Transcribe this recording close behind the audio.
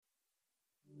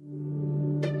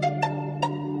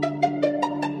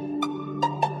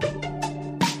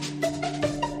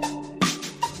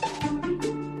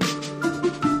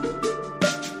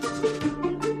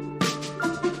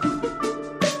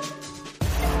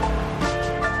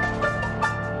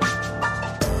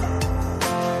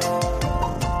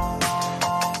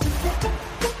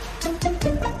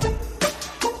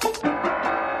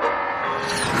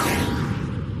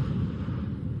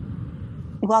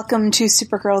Welcome to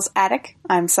Supergirl's Attic.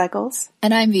 I'm Cycles.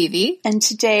 And I'm Vivi. And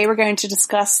today we're going to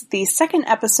discuss the second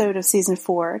episode of Season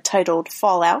 4, titled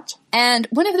Fallout. And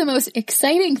one of the most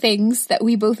exciting things that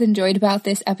we both enjoyed about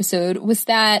this episode was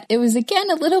that it was again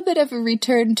a little bit of a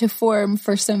return to form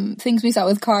for some things we saw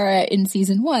with Kara in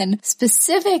Season 1,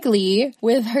 specifically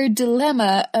with her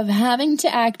dilemma of having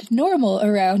to act normal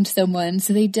around someone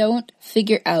so they don't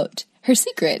figure out her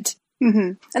secret.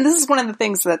 Mm-hmm. And this is one of the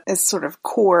things that is sort of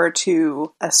core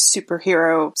to a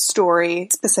superhero story,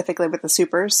 specifically with the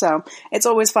supers. So it's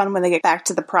always fun when they get back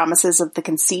to the promises of the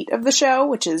conceit of the show,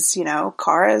 which is, you know,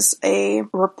 Kara's a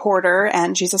reporter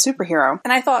and she's a superhero.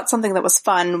 And I thought something that was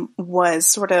fun was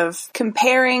sort of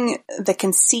comparing the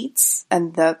conceits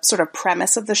and the sort of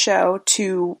premise of the show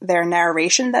to their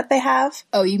narration that they have.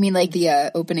 Oh, you mean like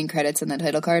the opening credits and the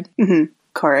title card? Mm-hmm.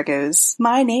 Kara goes,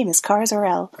 "My name is Kara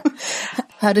Zor-El."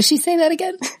 How does she say that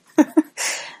again?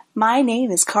 "My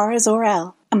name is Kara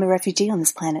Zor-El. I'm a refugee on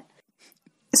this planet."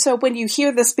 So when you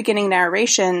hear this beginning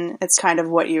narration, it's kind of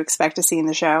what you expect to see in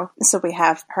the show. So we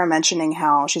have her mentioning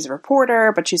how she's a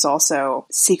reporter, but she's also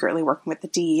secretly working with the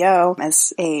DEO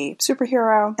as a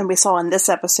superhero. And we saw in this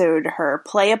episode her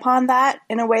play upon that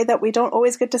in a way that we don't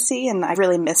always get to see, and I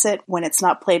really miss it when it's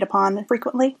not played upon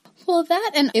frequently. Well,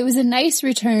 that, and it was a nice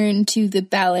return to the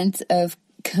balance of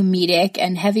comedic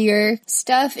and heavier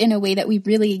stuff in a way that we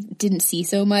really didn't see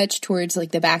so much towards like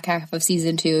the back half of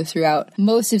Season 2 throughout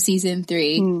most of Season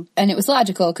 3. And it was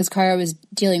logical because Kara was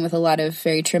dealing with a lot of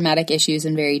very traumatic issues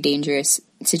and very dangerous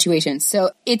situations. So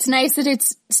it's nice that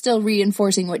it's still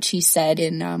reinforcing what she said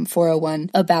in 401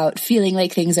 about feeling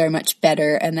like things are much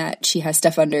better and that she has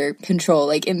stuff under control.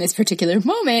 Like in this particular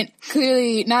moment,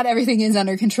 clearly not everything is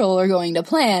under control or going to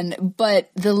plan,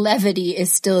 but the levity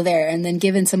is still there. And then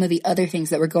given some of the other things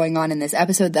that were going on in this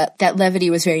episode, that levity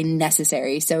was very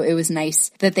necessary. So it was nice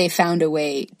that they found a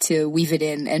way to weave it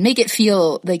in and make it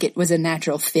feel like it was a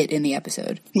natural fit in the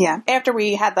episode. Yeah. After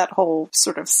we had that whole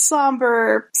sort of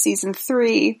somber Season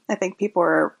 3, I think people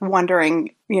are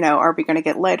wondering, you know, are we going to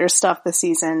get lighter stuff this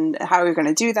season? How are we going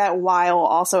to do that while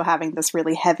also having this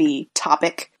really heavy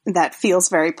topic that feels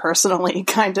very personally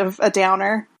kind of a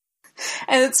downer?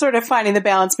 And it's sort of finding the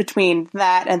balance between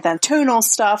that and then tonal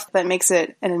stuff that makes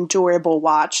it an enjoyable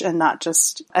watch and not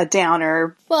just a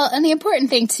downer. Well, and the important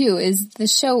thing, too, is the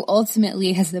show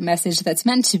ultimately has the message that's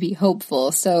meant to be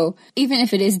hopeful. So even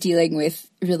if it is dealing with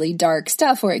really dark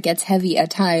stuff or it gets heavy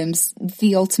at times,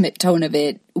 the ultimate tone of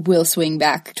it will swing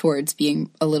back towards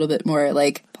being a little bit more,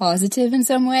 like, positive in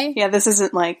some way. Yeah, this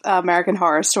isn't like American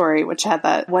Horror Story, which had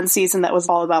that one season that was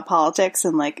all about politics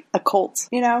and, like, a cult,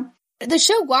 you know? The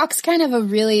show walks kind of a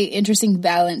really interesting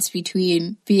balance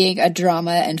between being a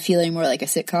drama and feeling more like a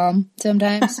sitcom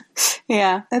sometimes.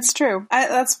 Yeah, that's true.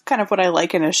 That's kind of what I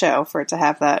like in a show, for it to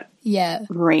have that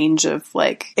range of,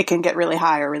 like, it can get really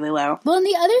high or really low. Well, and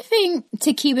the other thing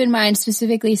to keep in mind,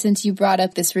 specifically since you brought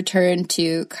up this return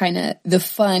to kind of the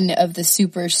fun of the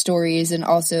super stories and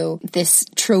also this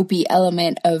tropey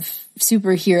element of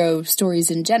superhero stories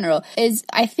in general, is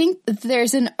I think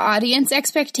there's an audience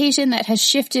expectation that has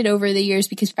shifted over the years,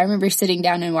 because I remember sitting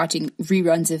down and watching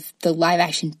reruns of the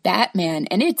live-action Batman,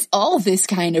 and it's all this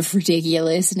kind of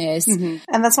ridiculousness. Mm-hmm.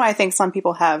 And that's why I think some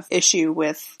people have issue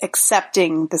with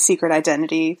accepting the secret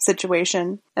identity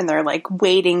situation, and they're like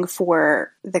waiting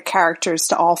for the characters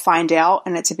to all find out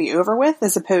and it to be over with,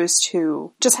 as opposed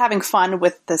to just having fun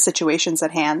with the situations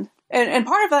at hand. And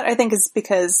part of that, I think, is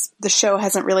because the show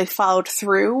hasn't really followed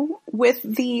through with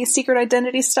the secret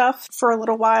identity stuff for a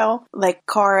little while. Like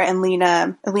Kara and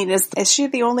Lena. Is she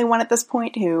the only one at this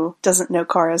point who doesn't know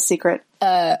Kara's secret?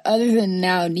 Other than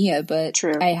now Nia, but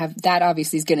True. That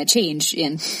obviously is going to change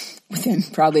within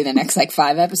probably the next,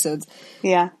 5 episodes.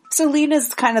 Yeah. So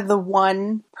Lena's kind of the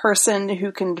one person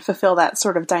who can fulfill that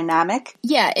sort of dynamic.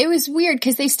 Yeah, it was weird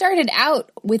because they started out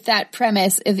with that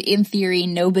premise of, in theory,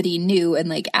 nobody knew,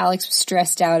 and Alex was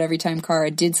stressed out every time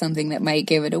Kara did something that might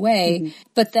give it away. Mm-hmm.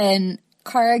 But then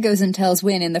Kara goes and tells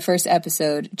Winn in the first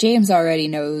episode, James already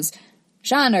knows,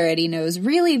 Jean already knows,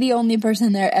 really the only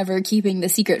person they're ever keeping the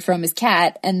secret from is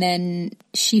Kat, and then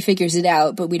she figures it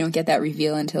out, but we don't get that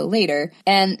reveal until later.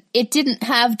 And it didn't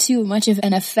have too much of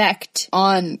an effect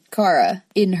on Kara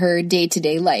in her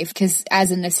day-to-day life, because as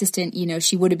an assistant,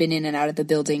 she would have been in and out of the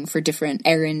building for different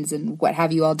errands and what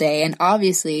have you all day, and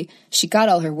obviously she got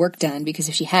all her work done, because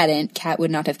if she hadn't, Kat would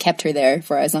not have kept her there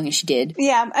for as long as she did.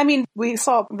 Yeah, I mean, we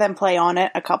saw them play on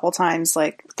it a couple times,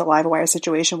 like the Livewire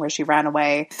situation where she ran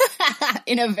away.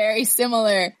 In a very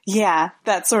similar... Yeah,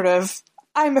 that sort of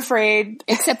I'm afraid.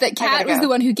 Except that Kat was the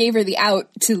one who gave her the out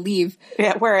to leave.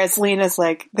 Yeah, whereas Lena's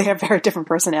like, they have very different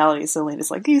personalities, so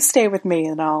Lena's like, you stay with me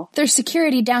and I'll... There's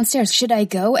security downstairs. Should I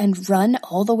go and run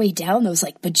all the way down those,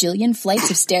 like, bajillion flights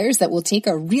of stairs that will take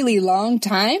a really long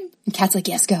time? And Kat's like,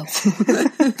 yes, go.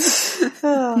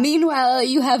 Meanwhile,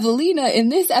 you have Lena in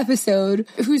this episode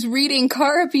who's reading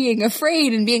Kara being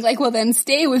afraid and being like, well, then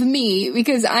stay with me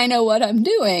because I know what I'm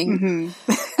doing.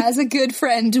 As a good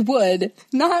friend would.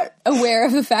 Not aware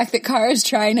of the fact that Kara's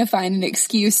trying to find an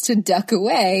excuse to duck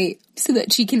away so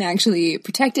that she can actually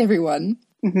protect everyone.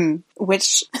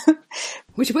 Which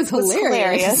was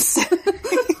hilarious.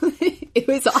 It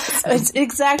was awesome. It's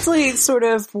exactly sort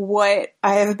of what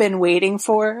I have been waiting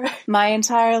for my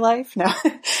entire life. No,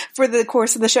 for the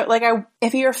course of the show. Like,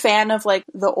 if you're a fan of like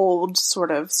the old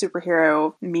sort of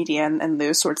superhero media and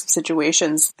those sorts of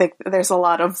situations, there's a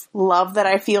lot of love that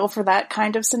I feel for that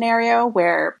kind of scenario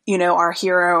where, you know, our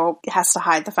hero has to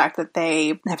hide the fact that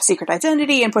they have a secret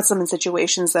identity and puts them in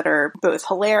situations that are both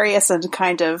hilarious and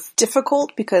kind of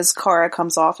difficult because Kara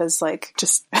comes off as like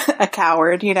just a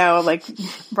coward, you know, like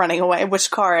running away,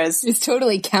 which Kara is. It's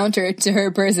totally counter to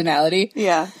her personality.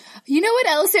 Yeah. You know what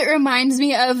else it reminds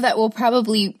me of that will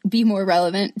probably be more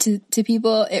relevant to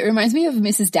people? It reminds me of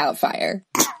Mrs. Doubtfire.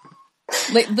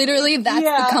 Like, literally, that's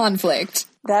the conflict.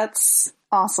 That's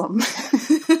awesome.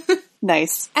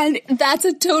 Nice. And that's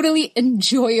a totally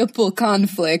enjoyable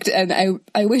conflict, and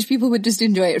I wish people would just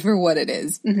enjoy it for what it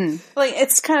is. Like,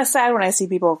 it's kind of sad when I see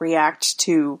people react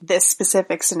to this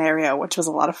specific scenario, which was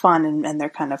a lot of fun, and they're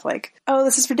kind of like, oh,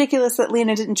 this is ridiculous that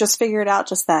Lena didn't just figure it out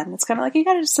just then. It's kind of like, you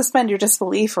gotta suspend your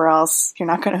disbelief or else you're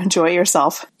not going to enjoy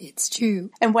yourself. It's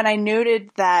true. And when I noted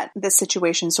that this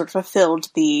situation sort of fulfilled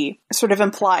the sort of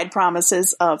implied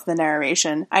promises of the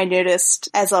narration, I noticed,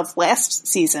 as of last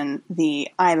season, the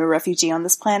I'm a refugee on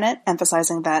this planet,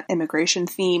 emphasizing that immigration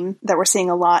theme that we're seeing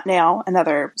a lot now,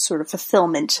 another sort of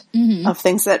fulfillment of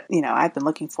things that, you know, I've been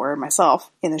looking for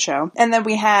myself in the show. And then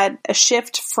we had a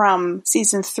shift from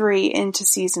season 3 into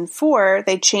season 4.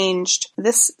 They changed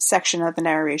this section of the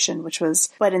narration, which was,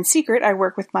 but in secret, I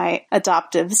work with my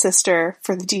adoptive sister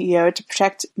for the DEO to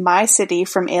protect my city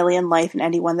from alien life and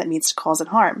anyone that means to cause it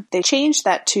harm. They changed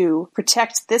that to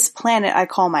protect this planet I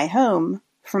call my home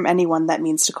from anyone that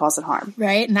means to cause it harm.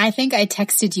 Right, and I think I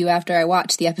texted you after I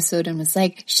watched the episode and was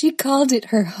like, she called it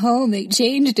her home, they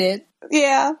changed it.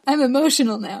 Yeah. I'm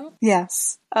emotional now.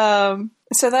 Yes.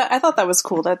 So that I thought that was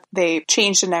cool that they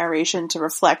changed the narration to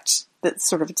reflect the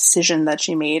sort of decision that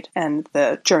she made and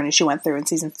the journey she went through in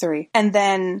season 3. And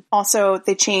then also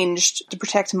they changed to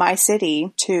protect my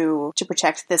city to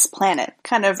protect this planet,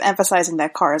 kind of emphasizing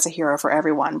that Kara is a hero for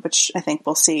everyone, which I think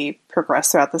we'll see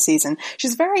progress throughout the season.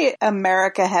 She's very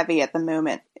America heavy at the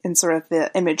moment in sort of the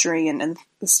imagery and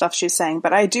the stuff she's saying,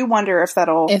 but I do wonder if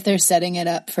they're setting it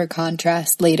up for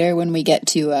contrast later when we get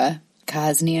to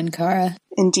Kazni and Kara.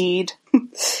 Indeed.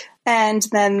 And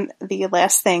then the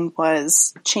last thing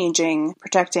was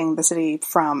protecting the city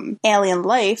from alien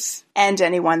life and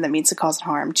anyone that means to cause it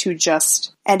harm to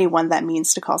just anyone that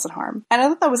means to cause it harm. And I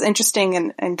thought that was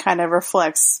interesting and kind of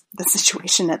reflects the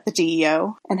situation at the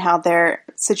DEO and how their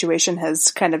situation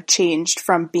has kind of changed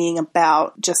from being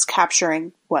about just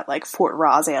capturing Fort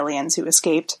Ross aliens who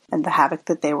escaped and the havoc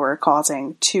that they were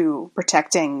causing to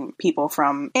protecting people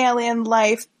from alien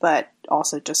life, but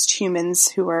also just humans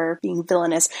who are being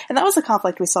villainous. And that was a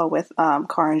conflict we saw with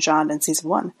Kara and Jean in season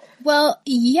 1. Well,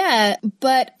 yeah,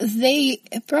 but they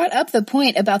brought up the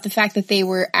point about the fact that they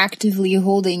were actively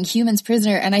holding humans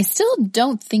prisoner, and I still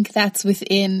don't think that's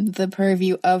within the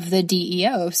purview of the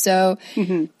DEO. So,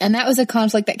 and that was a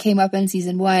conflict that came up in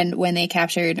season 1 when they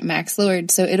captured Max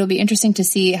Lord. So it'll be interesting to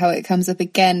see how it comes up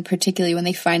again, particularly when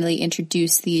they finally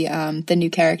introduce the new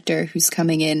character who's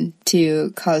coming in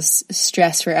to cause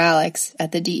stress for Alex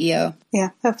at the DEO. Yeah,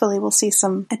 hopefully we'll see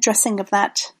some addressing of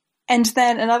that. And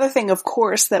then another thing, of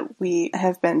course, that we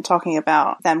have been talking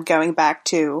about them going back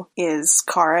to is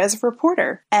Kara as a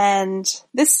reporter. And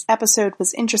this episode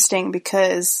was interesting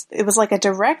because it was like a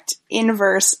direct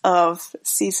inverse of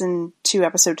season 2,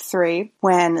 episode 3,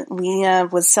 when Lena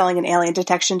was selling an alien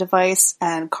detection device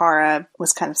and Kara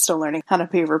was kind of still learning how to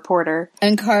be a reporter.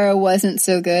 And Kara wasn't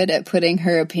so good at putting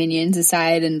her opinions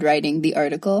aside and writing the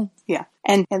article. Yeah.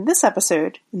 And in this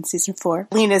episode, in season 4,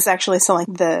 Lena is actually selling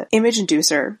the image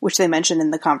inducer, which they mentioned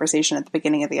in the conversation at the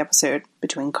beginning of the episode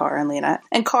between Kara and Lena.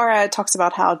 And Kara talks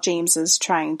about how James is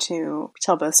trying to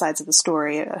tell both sides of the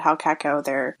story, how Kako,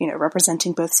 they're,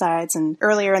 representing both sides. And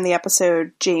earlier in the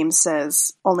episode, James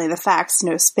says, only the facts,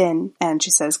 no spin. And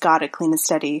she says, got it, clean and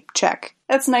steady, check.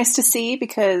 That's nice to see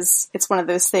because it's one of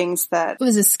those things that... It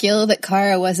was a skill that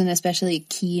Kara wasn't especially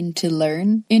keen to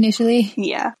learn initially.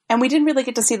 Yeah. And we didn't really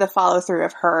get to see the follow-through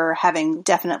of her having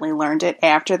definitely learned it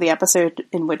after the episode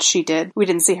in which she did. We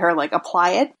didn't see her,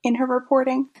 apply it in her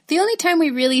reporting. The only time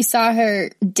we really saw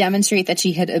her demonstrate that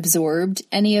she had absorbed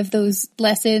any of those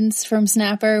lessons from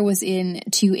Snapper was in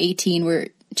 218, where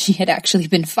she had actually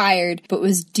been fired, but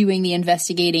was doing the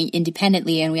investigating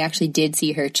independently, and we actually did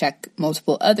see her check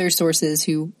multiple other sources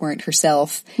who weren't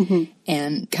herself,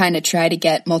 and kind of try to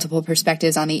get multiple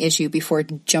perspectives on the issue before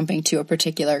jumping to a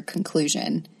particular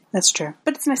conclusion. That's true.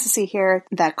 But it's nice to see here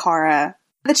that Kara,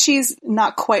 that she's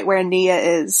not quite where Nia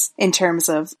is in terms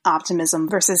of optimism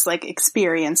versus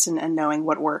experience and knowing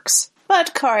what works.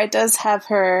 But Kara does have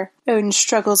her own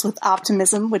struggles with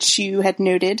optimism, which you had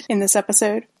noted in this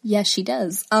episode. Yes, she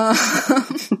does.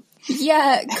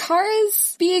 Yeah,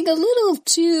 Kara's being a little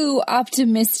too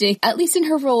optimistic, at least in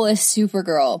her role as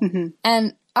Supergirl.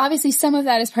 And obviously some of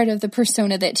that is part of the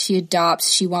persona that she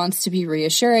adopts. She wants to be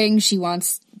reassuring. She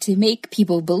wants to make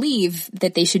people believe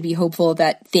that they should be hopeful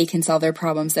that they can solve their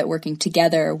problems, that working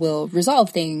together will resolve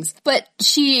things. But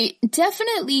she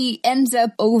definitely ends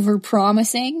up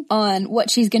over-promising on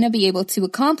what she's going to be able to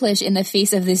accomplish in the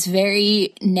face of this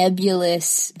very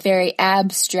nebulous, very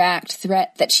abstract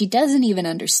threat that she doesn't even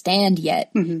understand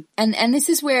yet. And this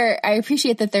is where I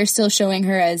appreciate that they're still showing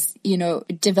her as,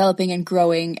 developing and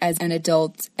growing as an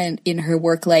adult and in her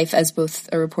work life as both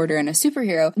a reporter and a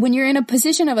superhero. When you're in a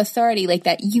position of authority like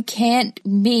that, you can't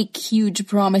make huge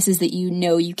promises that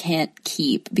you can't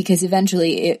keep, because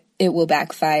eventually it will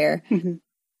backfire.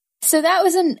 So that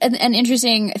was an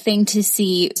interesting thing to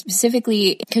see,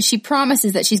 specifically because she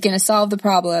promises that she's going to solve the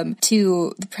problem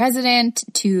to the president,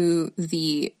 to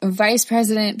the vice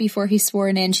president before he's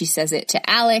sworn in. She says it to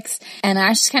Alex. And I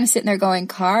was just kind of sitting there going,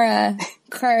 Kara,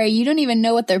 you don't even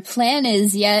know what their plan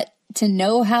is yet to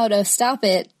know how to stop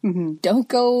it. Don't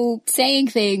go saying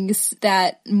things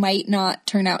that might not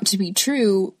turn out to be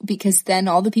true, because then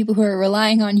all the people who are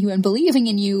relying on you and believing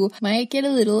in you might get a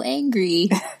little angry.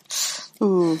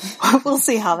 Ooh, we'll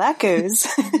see how that goes.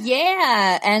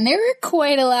 Yeah, and there were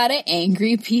quite a lot of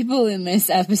angry people in this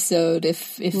episode,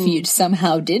 if you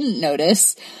somehow didn't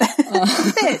notice.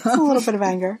 A little bit of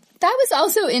anger. That was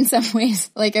also in some ways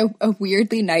a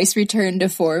weirdly nice return to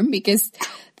form, because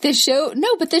the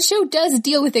show does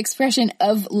deal with expression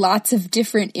of lots of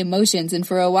different emotions, and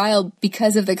for a while,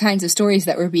 because of the kinds of stories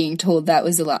that were being told,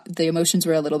 the emotions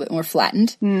were a little bit more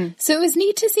flattened. So it was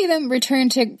neat to see them return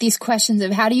to these questions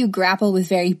of how do you grapple with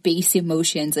very base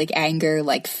emotions like anger,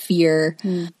 like fear,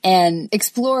 and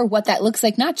explore what that looks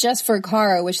like, not just for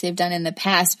Kara, which they've done in the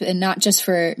past, and not just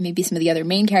for maybe some of the other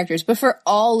main characters, but for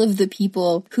all of the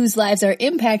people whose lives are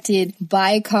impacted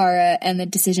by Kara and the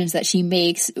decisions that she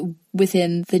makes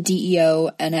within the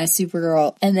DEO and as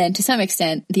Supergirl, and then to some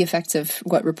extent the effects of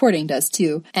what reporting does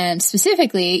too. And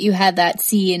specifically, you had that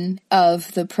scene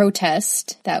of the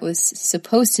protest that was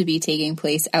supposed to be taking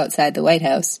place outside the White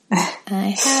House.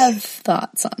 I have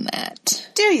thoughts on that.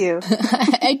 Do you?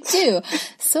 I do.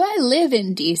 So I live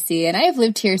in DC, and I have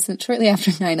lived here since shortly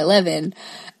after 9/11.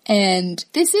 And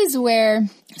this is where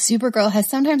Supergirl has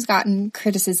sometimes gotten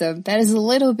criticism that is a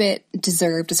little bit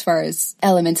deserved as far as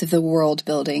elements of the world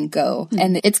building go.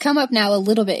 And it's come up now a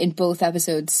little bit in both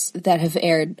episodes that have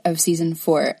aired of season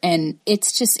 4. And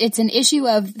it's an issue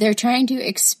of they're trying to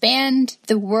expand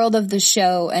the world of the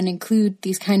show and include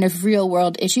these kind of real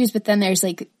world issues, but then there's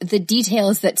the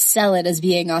details that sell it as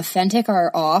being authentic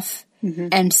are off.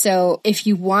 And so if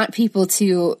you want people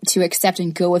to accept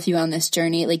and go with you on this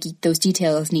journey, those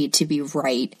details need to be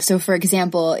right. So for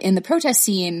example, in the protest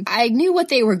scene, I knew what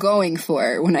they were going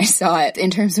for when I saw it in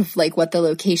terms of what the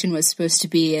location was supposed to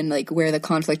be and where the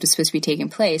conflict was supposed to be taking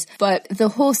place. But the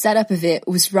whole setup of it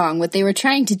was wrong. What they were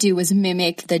trying to do was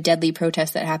mimic the deadly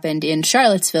protest that happened in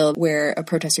Charlottesville, where a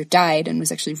protester died and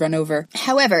was actually run over.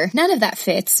 However, none of that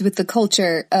fits with the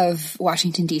culture of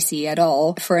Washington, D.C. at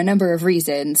all, for a number of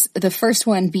reasons. The first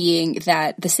one being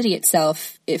that the city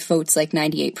itself, it votes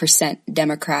 98%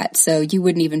 Democrat, so you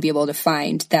wouldn't even be able to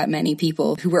find that many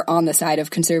people who were on the side of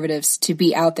conservatives to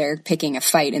be out there picking a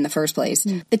fight in the first place.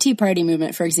 The Tea Party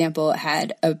movement, for example,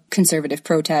 had a conservative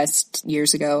protest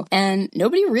years ago, and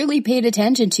nobody really paid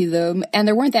attention to them, and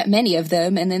there weren't that many of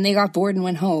them, and then they got bored and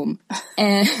went home.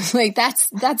 And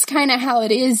that's kind of how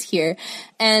it is here.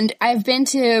 And I've been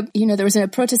to, there was a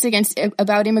protest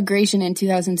about immigration in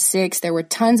 2006. There were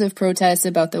tons of protests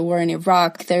about the war in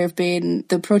Iraq. There have been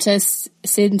the protests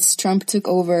since Trump took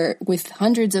over with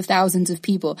hundreds of thousands of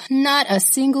people. Not a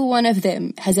single one of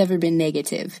them has ever been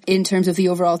negative in terms of the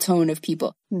overall tone of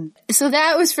people. So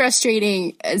that was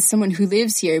frustrating as someone who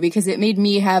lives here, because it made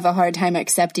me have a hard time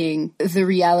accepting the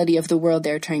reality of the world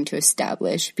they're trying to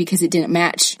establish, because it didn't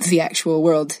match the actual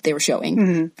world they were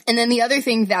showing. And then the other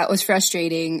thing that was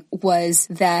frustrating was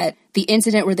that the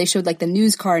incident where they showed like the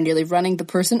news car nearly running the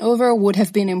person over would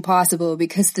have been impossible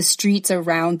because the streets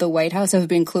around the White House have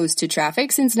been closed to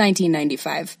traffic since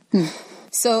 1995.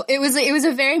 So it was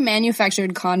a very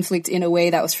manufactured conflict in a way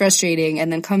that was frustrating.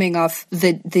 And then coming off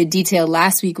the detail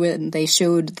last week when they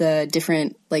showed the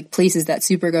different like places that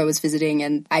Supergirl was visiting,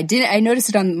 and I noticed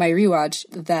it on my rewatch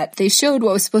that they showed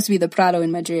what was supposed to be the Prado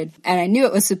in Madrid, and I knew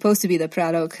it was supposed to be the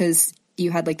Prado because you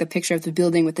had like the picture of the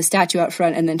building with the statue out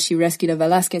front, and then she rescued a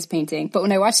Velázquez painting. But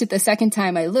when I watched it the second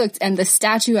time, I looked, and the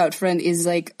statue out front is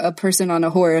like a person on a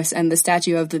horse, and the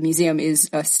statue of the museum is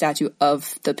a statue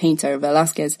of the painter,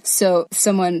 Velázquez. So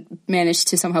someone managed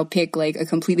to somehow pick like a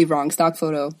completely wrong stock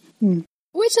photo.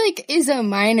 Which, like, is a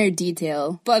minor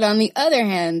detail. But on the other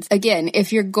hand, again,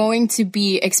 if you're going to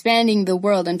be expanding the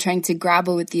world and trying to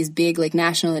grapple with these big, like,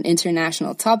 national and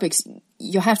international topics,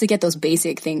 you'll have to get those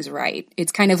basic things right.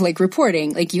 It's kind of like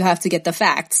reporting. Like, you have to get the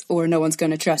facts or no one's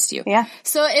going to trust you. Yeah.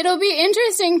 So it'll be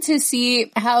interesting to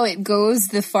see how it goes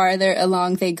the farther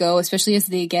along they go, especially as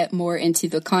they get more into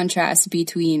the contrast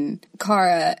between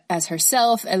Kara as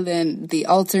herself and then the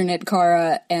alternate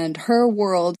Kara and her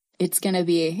world.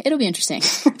 It'll be interesting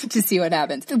to see what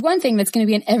happens. The one thing that's going to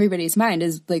be in everybody's mind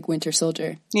is, like, Winter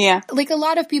Soldier. Yeah. Like, a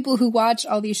lot of people who watch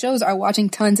all these shows are watching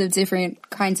tons of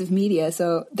different kinds of media,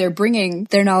 so they're bringing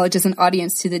their knowledge as an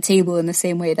audience to the table in the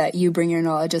same way that you bring your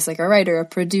knowledge as, like, a writer, a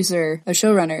producer, a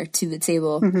showrunner to the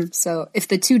table. So if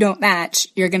the two don't match,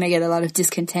 you're going to get a lot of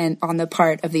discontent on the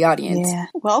part of the audience. Yeah.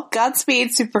 Well, Godspeed,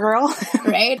 Supergirl.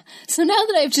 Right? So now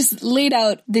that I've just laid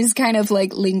out this kind of,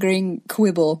 like, lingering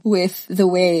quibble with the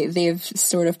way they've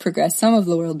sort of progressed some of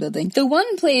the world building, the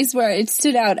one place where it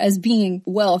stood out as being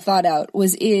well thought out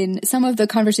was in some of the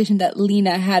conversation that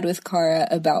Lena had with Kara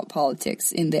about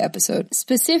politics in the episode.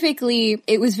 Specifically,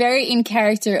 it was very in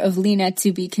character of Lena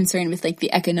to be concerned with, like,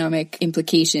 the economic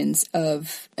implications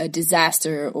of a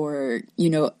disaster or, you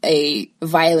know, a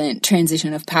violent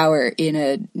transition of power in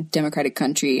a democratic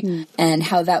country, and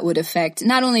how that would affect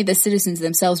not only the citizens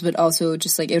themselves, but also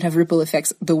just, like, it would have ripple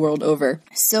effects the world over.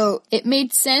 So it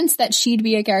made sense that she'd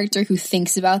be a character who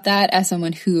thinks about that as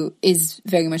someone who is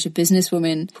very much a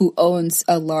businesswoman who owns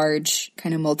a large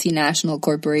kind of multinational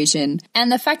corporation.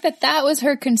 And the fact that that was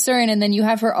her concern, and then you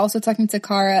have her also talking to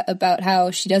Kara about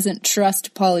how she doesn't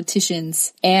trust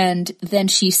politicians, and then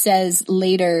she says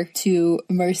later to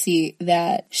Mercy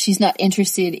that she's not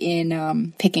interested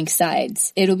in picking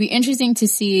sides. It'll be interesting to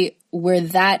see where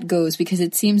that goes, because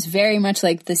it seems very much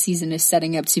like the season is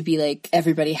setting up to be like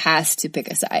everybody has to pick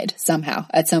a side somehow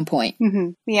at some point.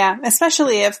 Yeah,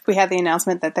 especially if we have the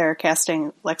announcement that they're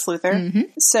casting Lex Luthor.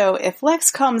 So if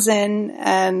Lex comes in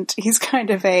and he's kind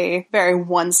of a very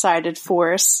one-sided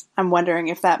force, I'm wondering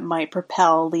if that might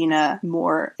propel Lena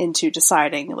more into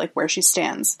deciding like where she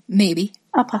stands. Maybe.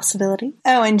 A possibility.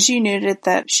 Oh, and you noted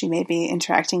that she may be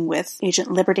interacting with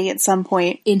Agent Liberty at some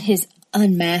point. In his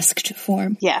unmasked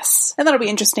form. Yes. And that'll be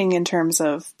interesting in terms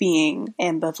of being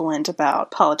ambivalent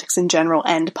about politics in general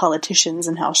and politicians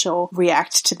and how she'll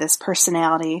react to this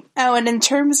personality. Oh, and in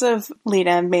terms of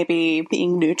Lena maybe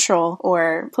being neutral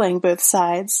or playing both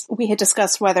sides, we had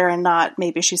discussed whether or not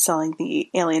maybe she's selling the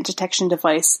alien detection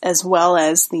device as well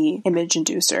as the image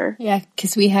inducer. Yeah,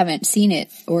 because we haven't seen it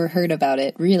or heard about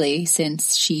it really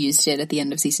since she used it at the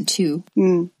end of season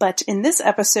 2. But in this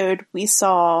episode, we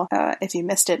saw, if you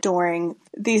missed it during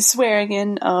the swearing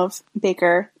in of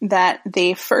Baker, that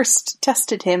they first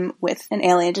tested him with an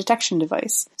alien detection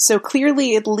device. So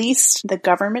clearly at least the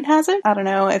government has it. I don't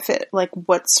know if it, like,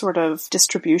 what sort of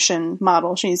distribution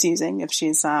model she's using, if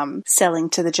she's selling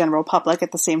to the general public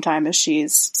at the same time as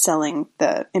she's selling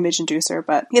the image inducer,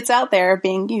 but it's out there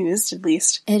being used at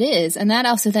least. It is, and that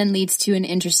also then leads to an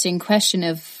interesting question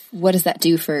of what does that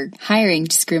do for hiring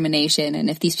discrimination? And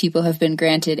if these people have been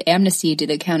granted amnesty, do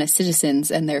they count as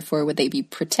citizens? And therefore, would they be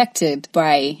protected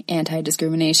by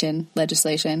anti-discrimination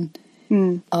legislation?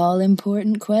 All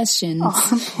important questions.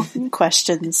 All important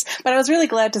questions. But I was really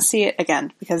glad to see it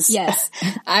again because... Yes,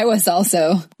 I was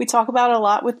also. We talk about it a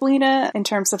lot with Lena in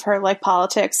terms of her, like,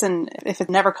 politics, and if it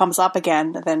never comes up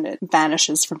again, then it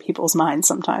vanishes from people's minds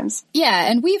sometimes.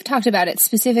 Yeah, and we've talked about it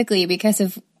specifically because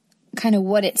of kind of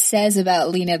what it says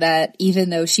about Lena that even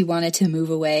though she wanted to move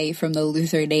away from the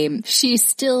Luthor name, she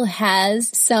still has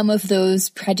some of those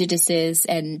prejudices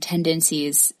and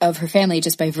tendencies of her family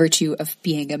just by virtue of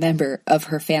being a member of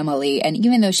her family. And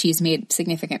even though she's made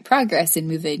significant progress in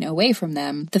moving away from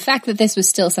them, the fact that this was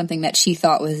still something that she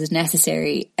thought was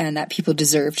necessary and that people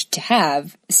deserved to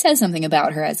have says something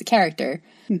about her as a character.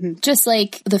 Just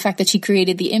like the fact that she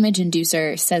created the image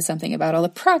inducer says something about all the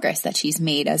progress that she's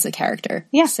made as a character.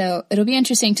 Yeah. So it'll be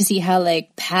interesting to see how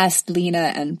like past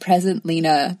Lena and present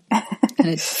Lena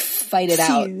kind of fight it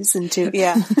out. Fuse into,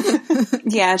 yeah.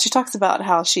 Yeah, and she talks about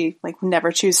how she like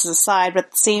never chooses a side, but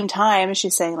at the same time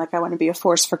she's saying like, I want to be a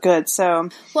force for good. So,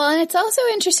 well, and it's also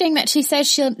interesting that she says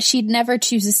she'd never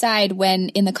choose a side when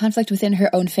in the conflict within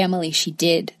her own family she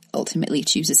did ultimately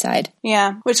choose a side.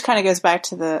 Yeah, which kind of goes back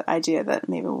to the idea that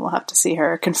maybe we'll have to see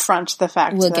her confront the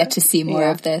fact we'll that, get to see more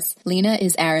of this. Lena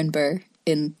is Aaron Burr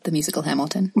in the musical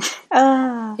Hamilton.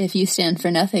 If you stand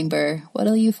for nothing, Burr,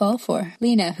 what'll you fall for?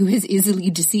 Lena, who is easily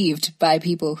deceived by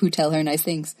people who tell her nice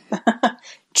things.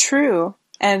 True.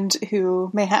 And who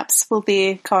mayhaps will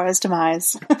be Kara's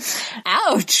demise.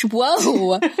 Ouch!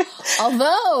 Whoa!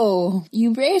 Although,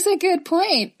 you raise a good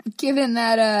point, given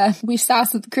that we saw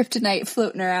some kryptonite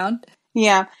floating around.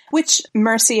 Yeah, which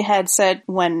Mercy had said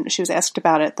when she was asked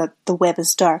about it, that the web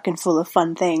is dark and full of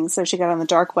fun things, so she got on the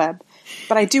dark web.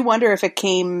 But I do wonder if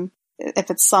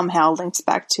it somehow links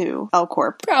back to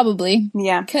L-Corp. Probably.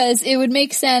 Yeah. Because it would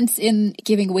make sense in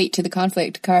giving weight to the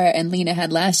conflict Kara and Lena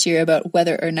had last year about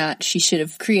whether or not she should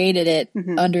have created it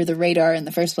under the radar in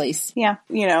the first place. Yeah.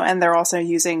 And they're also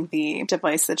using the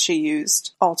device that she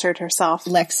used, altered herself.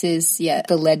 Lex's,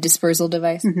 the lead dispersal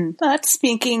device. But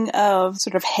speaking of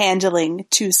sort of handling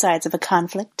two sides of a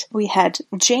conflict, we had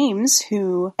James,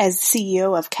 who, as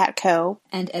CEO of Catco,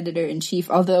 and editor-in-chief,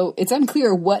 although it's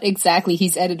unclear what exactly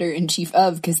he's editor-in-chief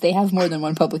of, because they have more than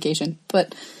one publication,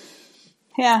 but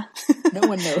yeah, no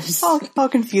one knows. all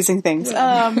confusing things.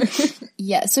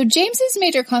 Yeah, so James's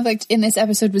major conflict in this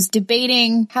episode was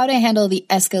debating how to handle the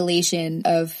escalation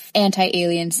of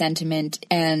anti-alien sentiment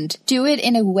and do it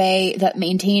in a way that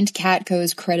maintained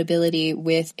Catco's credibility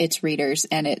with its readers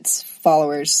and its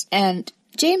followers. And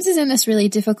James is in this really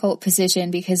difficult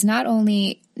position because not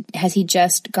only has he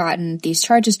just gotten these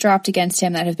charges dropped against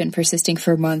him that have been persisting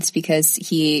for months because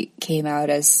he came out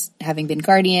as having been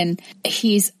Guardian,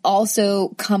 he's also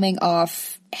coming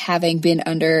off having been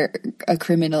under a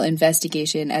criminal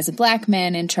investigation as a black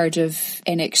man in charge of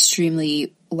an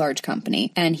extremely large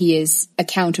company. And he is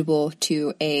accountable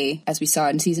to as we saw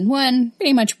in season 1,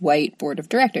 pretty much white board of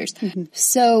directors.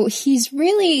 So he's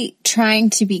really trying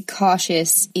to be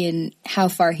cautious in how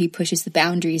far he pushes the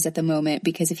boundaries at the moment,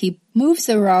 because if he moves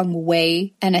the wrong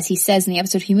way, and as he says in the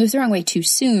episode, if he moves the wrong way too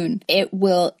soon, it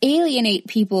will alienate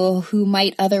people who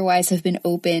might otherwise have been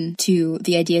open to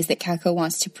the ideas that Catco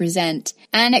wants to present.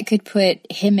 And it could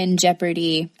put him in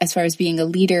jeopardy as far as being a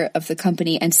leader of the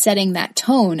company and setting that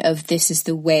tone of, this is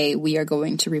the way we are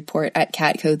going to report at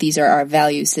Catco. These are our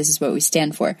values. This is what we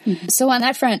stand for. So on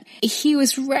that front, he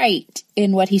was right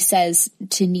in what he says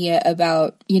to Nia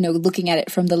about, looking at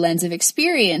it from the lens of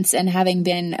experience and having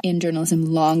been in journalism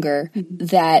longer,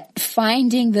 that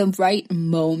finding the right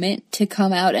moment to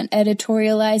come out and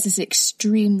editorialize is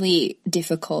extremely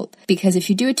difficult, because if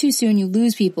you do it too soon, you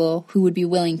lose people who would be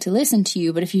willing to listen to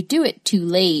you. But if you do it too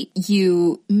late,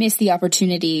 you miss the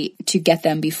opportunity to get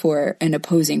them before an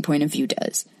opposing point of view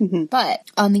does. But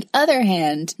on the other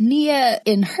hand, Nia,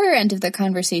 in her end of the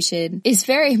conversation, is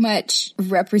very much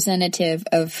representative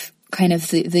of kind of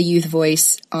the youth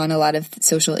voice on a lot of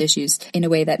social issues in a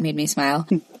way that made me smile.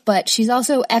 But she's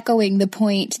also echoing the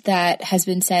point that has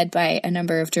been said by a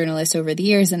number of journalists over the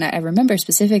years, and I remember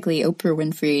specifically Oprah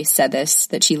Winfrey said this,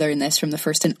 that she learned this from the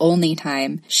first and only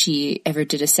time she ever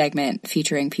did a segment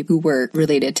featuring people who were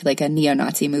related to like a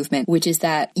neo-Nazi movement, which is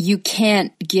that you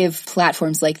can't give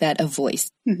platforms like that a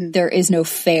voice. There is no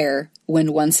fair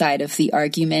when one side of the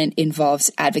argument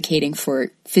involves advocating for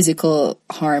physical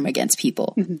harm against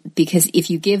people. Because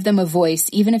if you give them a voice,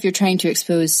 even if you're trying to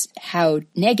expose how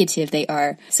negative they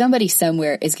are, somebody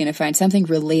somewhere is going to find something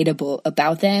relatable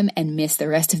about them and miss the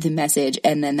rest of the message.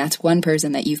 And then that's one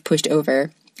person that you've pushed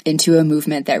over into a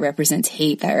movement that represents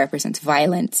hate, that represents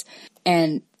violence.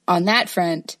 And on that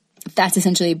front, that's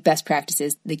essentially best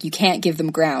practices. Like, you can't give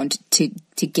them ground to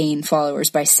gain followers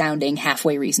by sounding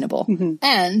halfway reasonable.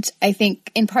 And I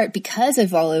think in part because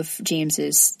of all of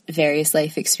James's various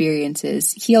life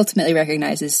experiences, he ultimately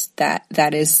recognizes that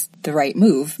that is the right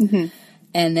move.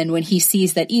 And then when he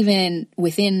sees that even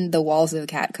within the walls of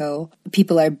Catco,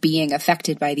 people are being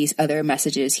affected by these other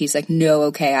messages, he's like, no,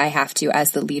 okay, I have to,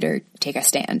 as the leader, take a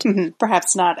stand. Mm-hmm.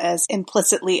 Perhaps not as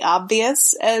implicitly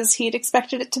obvious as he'd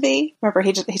expected it to be. Remember,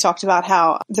 he talked about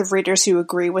how the readers who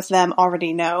agree with them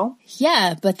already know.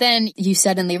 Yeah, but then you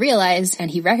suddenly realize,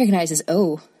 and he recognizes,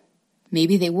 oh,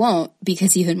 maybe they won't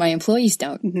because even my employees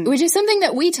don't. Mm-hmm. Which is something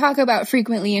that we talk about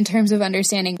frequently in terms of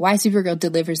understanding why Supergirl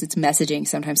delivers its messaging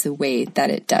sometimes the way that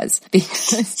it does.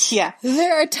 Because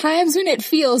there are times when it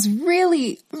feels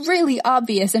really, really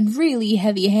obvious and really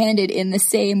heavy-handed in the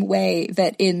same way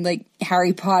that in, like,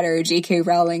 Harry Potter, J.K.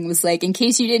 Rowling was like, in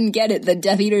case you didn't get it, the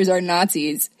Death Eaters are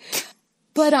Nazis.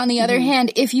 But on the other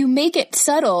hand, if you make it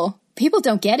subtle, people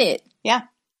don't get it. Yeah.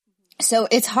 So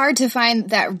it's hard to find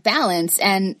that balance,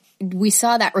 and we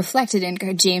saw that reflected in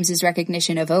James's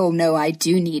recognition of, oh no, I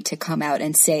do need to come out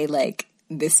and say, like,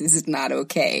 this is not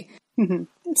okay. Mm-hmm.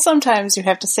 Sometimes you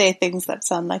have to say things that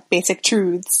sound like basic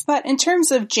truths. But in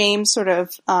terms of James sort of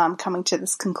coming to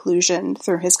this conclusion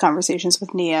through his conversations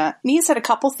with Nia, Nia said a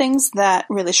couple things that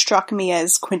really struck me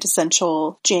as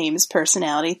quintessential James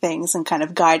personality things and kind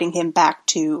of guiding him back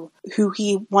to who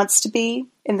he wants to be,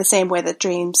 in the same way that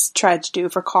James tried to do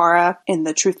for Kara in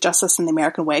the Truth, Justice, and the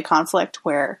American Way conflict,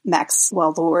 where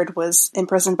Maxwell Lord was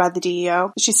imprisoned by the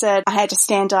DEO. She said, I had to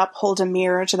stand up, hold a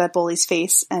mirror to that bully's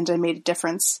face, and I made a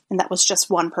difference. And that was just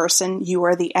one person. You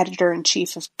are the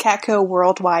editor-in-chief of Catco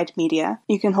Worldwide Media.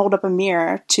 You can hold up a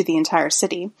mirror to the entire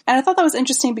city. And I thought that was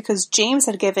interesting because James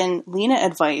had given Lena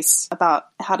advice about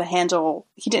how to handle,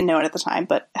 he didn't know it at the time,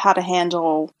 but how to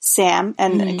handle Sam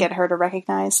and get her to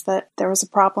recognize that there was a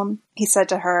problem. He said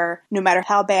to her, no matter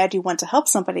how bad you want to help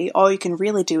somebody, all you can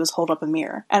really do is hold up a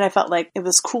mirror. And I felt like it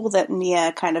was cool that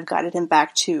Nia kind of guided him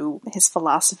back to his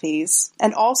philosophies.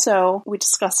 And also, we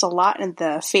discussed a lot in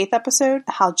the Faith episode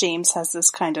how James has this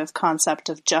kind of concept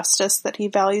of justice that he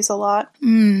values a lot,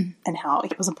 and how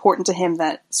it was important to him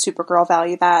that Supergirl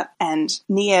value that. And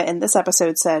Nia in this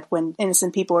episode said, when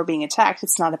innocent people are being attacked,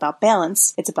 it's not about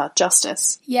balance, it's about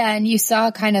justice. Yeah, and you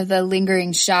saw kind of the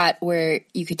lingering shot where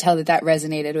you could tell that that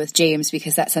resonated with James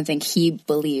because that's something he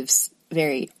believes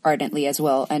very ardently as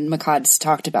well, and McCodd's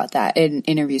talked about that in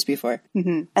interviews before.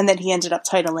 Mm-hmm. And then he ended up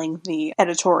titling the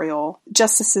editorial,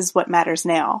 Justice is What Matters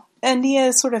Now. And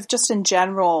Nia sort of just in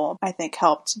general, I think,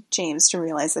 helped James to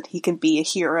realize that he can be a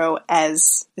hero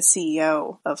as the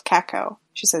CEO of Catco.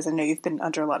 She says, I know you've been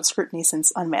under a lot of scrutiny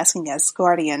since unmasking as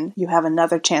Guardian. You have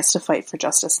another chance to fight for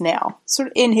justice now. Sort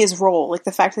of in his role, like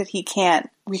the fact that he can't,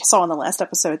 we saw in the last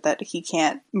episode that he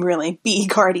can't really be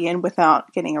Guardian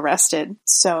without getting arrested.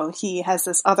 So he has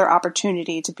this other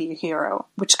opportunity to be a hero,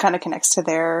 which kind of connects to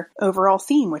their overall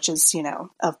theme, which is, you know,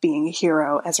 of being a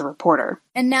hero as a reporter.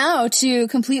 And now to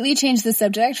completely change the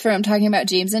subject from talking about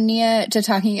James and Nia to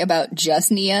talking about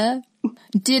just Nia.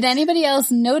 Did anybody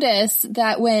else notice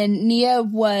that when Nia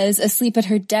was asleep at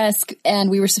her desk and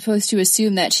we were supposed to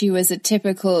assume that she was a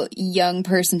typical young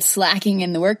person slacking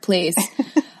in the workplace,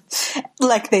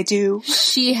 like they do,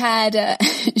 she had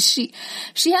she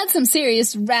had some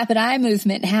serious rapid eye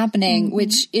movement happening,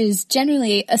 which is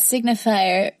generally a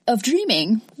signifier of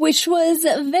dreaming, which was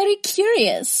very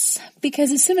curious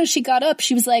because as soon as she got up,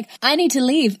 she was like, I need to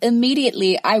leave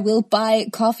immediately. I will buy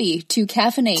coffee to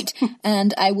caffeinate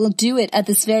and I will do it at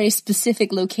this very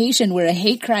specific location where a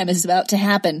hate crime is about to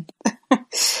happen.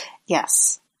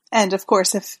 Yes. And of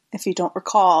course, if you don't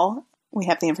recall, we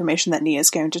have the information that Nia is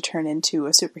going to turn into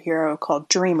a superhero called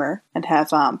Dreamer and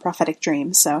have prophetic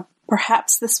dreams. So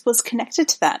perhaps this was connected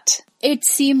to that. It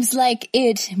seems like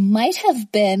it might have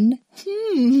been.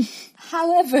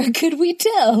 However, could we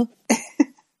tell?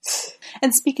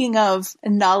 And speaking of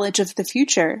knowledge of the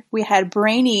future, we had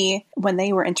Brainy, when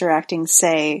they were interacting,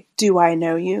 say, do I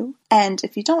know you? And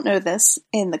if you don't know this,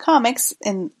 in the comics,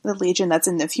 in the Legion that's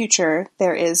in the future,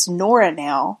 there is Nora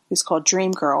now, who's called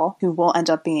Dream Girl, who will end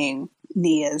up being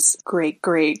Nia's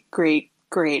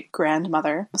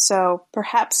great-great-great-great-grandmother. So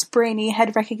perhaps Brainy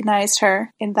had recognized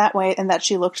her in that way and that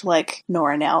she looked like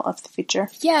Nora now of the future.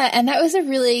 Yeah, and that was a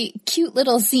really cute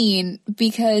little scene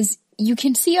because you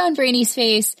can see on Brainy's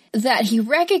face that he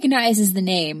recognizes the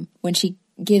name when she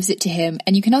gives it to him,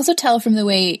 and you can also tell from the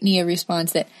way Nia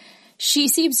responds that she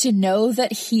seems to know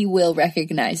that he will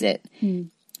recognize it.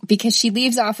 Because she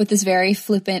leaves off with this very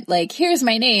flippant, like, here's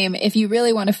my name, if you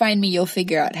really want to find me, you'll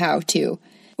figure out how to.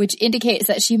 Which indicates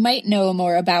that she might know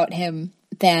more about him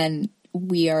than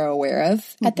we are aware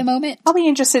of at the moment. I'll be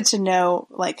interested to know,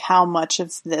 like, how much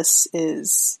of this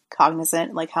is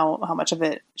cognizant, like how much of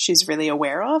it she's really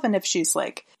aware of, and if she's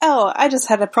like, oh, I just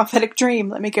had a prophetic dream,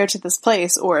 let me go to this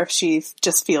place, or if she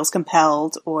just feels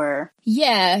compelled, or...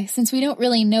 Yeah, since we don't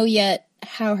really know yet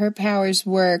how her powers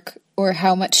work or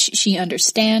how much she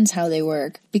understands how they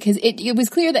work, because it was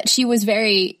clear that she was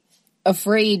very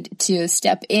afraid to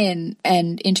step in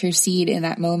and intercede in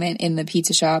that moment in the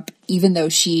pizza shop, even though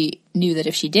she knew that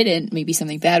if she didn't, maybe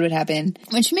something bad would happen.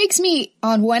 Which makes me,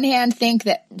 on one hand, think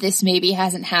that this maybe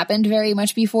hasn't happened very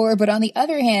much before, but on the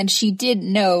other hand, she did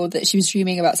know that she was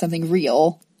dreaming about something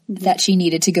real that she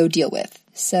needed to go deal with.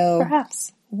 So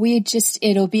perhaps.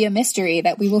 It'll be a mystery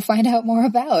that we will find out more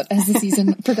about as the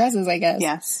season progresses, I guess.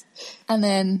 Yes. And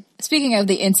then, speaking of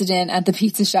the incident at the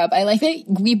pizza shop, I like that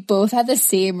we both had the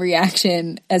same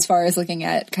reaction as far as looking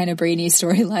at kind of Brainy's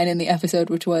storyline in the episode,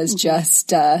 which was just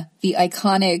the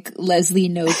iconic Leslie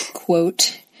Knope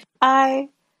quote.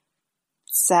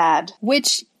 Sad.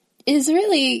 Which is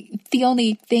really the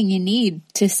only thing you need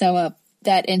to sum up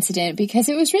that incident, because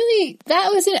it was really, that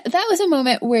was a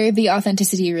moment where the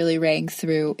authenticity really rang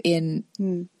through in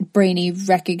Brainy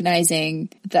recognizing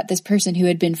that this person who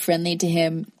had been friendly to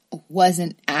him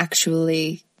wasn't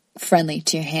actually friendly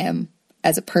to him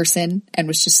as a person and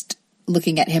was just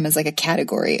looking at him as like a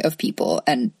category of people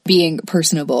and being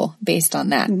personable based on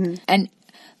that. And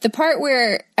the part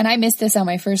where, and I missed this on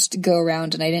my first go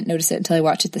around and I didn't notice it until I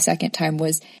watched it the second time,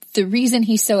 was the reason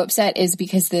he's so upset is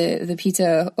because the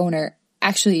pizza owner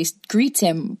actually greets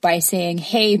him by saying,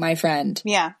 "Hey, my friend."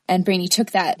 Yeah. And Brainy took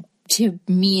that to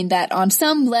mean that on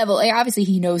some level, like, obviously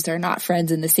he knows they're not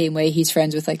friends in the same way he's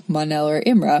friends with like Mon-El or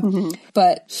Imra,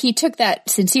 but he took that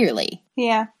sincerely.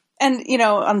 Yeah. And, you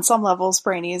know, on some levels,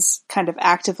 Brainy's kind of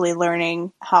actively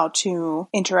learning how to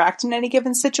interact in any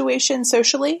given situation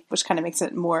socially, which kind of makes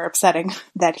it more upsetting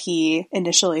that he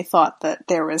initially thought that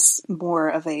there was more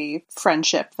of a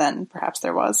friendship than perhaps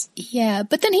there was. Yeah,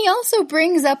 but then he also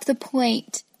brings up the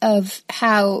point of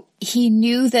how he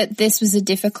knew that this was a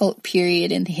difficult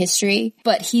period in history,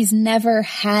 but he's never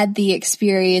had the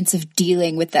experience of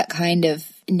dealing with that kind of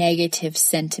negative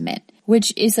sentiment,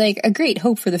 which is like a great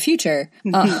hope for the future,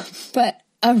 but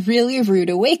a really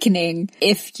rude awakening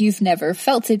if you've never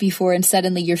felt it before and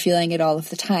suddenly you're feeling it all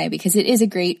of the time, because it is a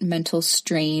great mental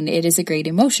strain, it is a great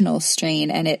emotional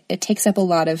strain, and it takes up a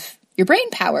lot of your brain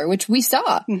power, which we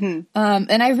saw. And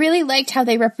I really liked how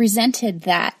they represented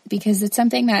that, because it's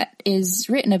something that is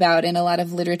written about in a lot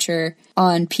of literature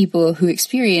on people who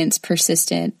experience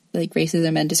persistent like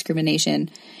racism and discrimination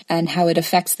and how it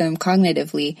affects them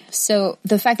cognitively. So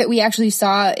the fact that we actually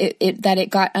saw that it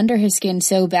got under his skin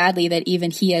so badly that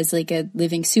even he as like a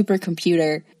living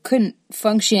supercomputer couldn't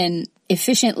function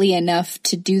efficiently enough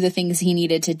to do the things he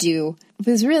needed to do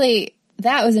was really,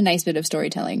 that was a nice bit of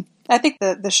storytelling. I think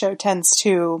the show tends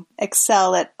to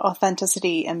excel at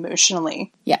authenticity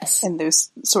emotionally. Yes. In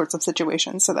those sorts of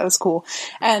situations. So that was cool.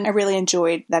 And I really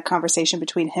enjoyed that conversation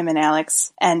between him and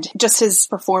Alex and just his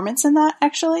performance in that,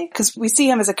 actually. Because we see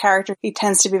him as a character. He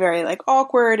tends to be very like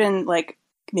awkward and like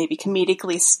maybe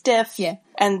comedically stiff. Yeah.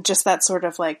 And just that sort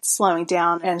of like slowing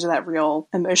down into that real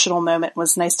emotional moment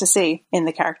was nice to see in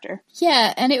the character.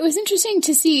 Yeah. And it was interesting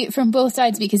to see from both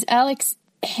sides because Alex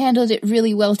handled it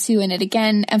really well too, and it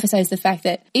again emphasized the fact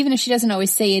that even if she doesn't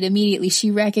always say it immediately, she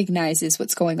recognizes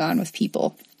what's going on with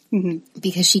people.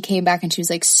 Because she came back and she was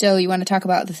like, "So you want to talk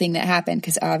about the thing that happened?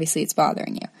 Because obviously it's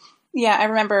bothering you." Yeah, I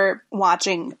remember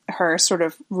watching her sort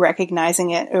of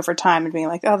recognizing it over time and being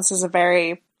like, "Oh, this is a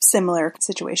very similar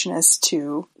situation as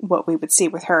to what we would see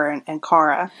with her and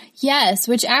Kara." Yes,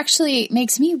 which actually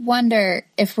makes me wonder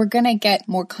if we're going to get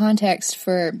more context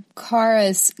for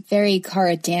Kara's very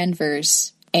Kara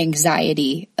Danvers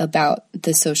anxiety about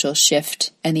the social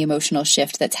shift and the emotional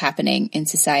shift that's happening in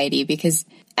society, because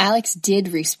Alex did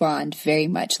respond very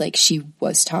much like she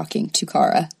was talking to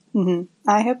Kara.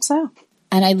 I hope so.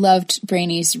 And I loved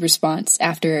Brainy's response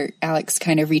after Alex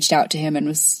kind of reached out to him and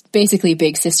was basically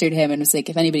big sistered him and was like,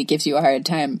 "If anybody gives you a hard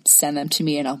time, send them to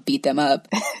me and I'll beat them up."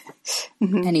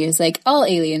 And he was like, "All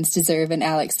aliens deserve an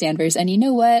Alex Danvers." And you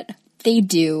know what? They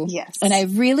do. Yes. And I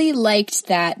really liked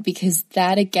that because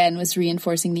that again was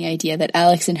reinforcing the idea that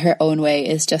Alex in her own way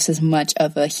is just as much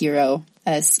of a hero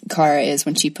as Kara is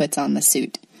when she puts on the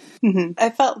suit. I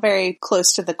felt very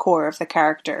close to the core of the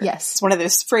character. Yes. It's one of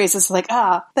those phrases like,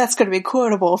 that's going to be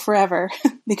quotable forever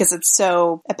because it's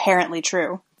so apparently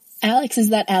true. Alex is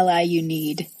that ally you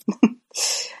need.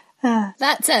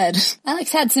 That said,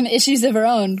 Alex had some issues of her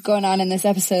own going on in this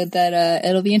episode that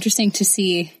it'll be interesting to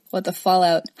see what the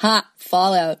fallout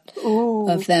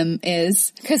of them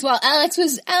is. Because while Alex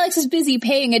was busy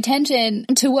paying attention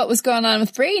to what was going on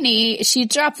with Brainy, she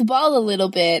dropped the ball a little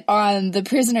bit on the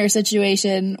prisoner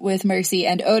situation with Mercy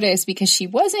and Otis because she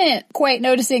wasn't quite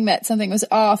noticing that something was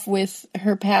off with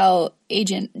her pal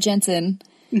Agent Jensen,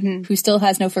 who still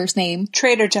has no first name.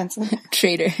 Trader Jensen.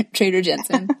 Trader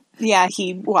Jensen. Yeah,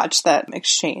 he watched that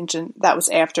exchange, and that was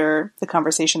after the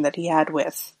conversation that he had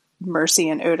with Mercy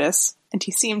and Otis. And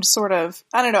he seemed sort of,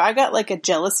 I don't know, I got like a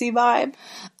jealousy vibe.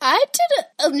 I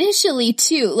did initially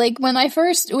too. Like when they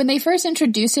first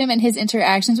introduced him and his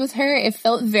interactions with her, it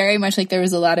felt very much like there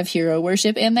was a lot of hero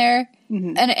worship in there.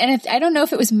 Mm-hmm. And I don't know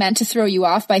if it was meant to throw you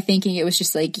off by thinking it was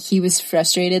just like he was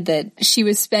frustrated that she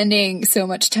was spending so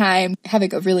much time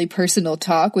having a really personal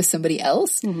talk with somebody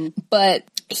else. Mm-hmm. But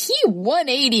he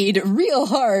 180'd real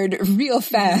hard, real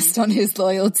fast on his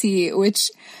loyalty,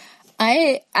 which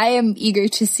I am eager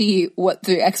to see what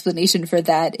the explanation for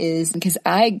that is, because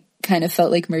I kind of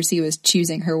felt like Mercy was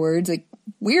choosing her words like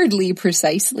weirdly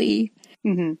precisely.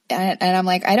 Mm-hmm. And I'm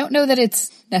like, I don't know that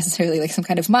it's necessarily like some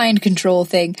kind of mind control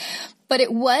thing, but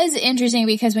it was interesting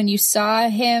because when you saw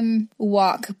him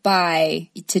walk by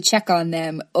to check on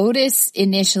them, Otis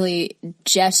initially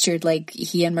gestured like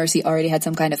he and Mercy already had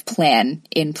some kind of plan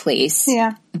in place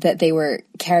that they were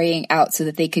carrying out so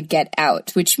that they could get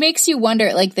out, which makes you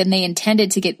wonder, like, then they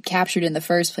intended to get captured in the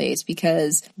first place,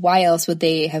 because why else would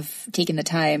they have taken the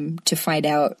time to find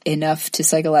out enough to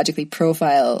psychologically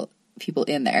profile people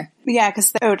in there? Yeah,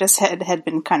 because Otis had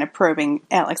been kind of probing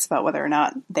Alex about whether or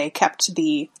not they kept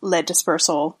the lead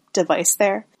dispersal device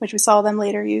there, which we saw them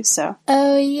later use, so.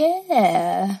 Oh,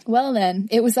 yeah. Well then,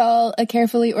 it was all a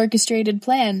carefully orchestrated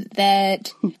plan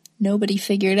that nobody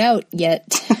figured out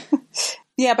yet.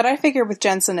 Yeah, but I figure with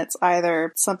Jensen, it's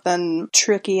either something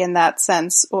tricky in that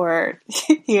sense, or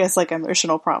he has, like,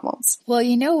 emotional problems. Well,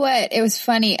 you know what? It was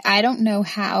funny. I don't know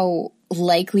how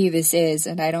likely this is,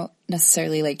 and I don't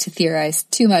necessarily like to theorize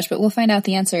too much, but we'll find out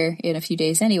the answer in a few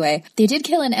days anyway. They did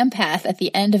kill an empath at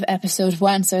the end of episode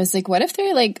 1, so I was like, what if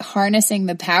they're like harnessing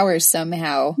the powers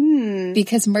somehow?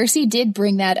 Because Mercy did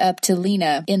bring that up to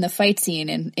Lena in the fight scene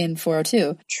in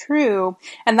 402. True.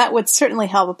 And that would certainly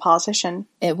help a politician.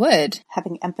 It would.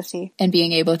 Having empathy. And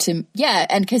being able to,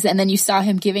 and then you saw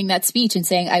him giving that speech and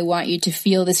saying, I want you to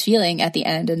feel this feeling at the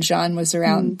end, and Jean was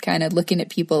around kind of looking at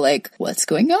people like, what's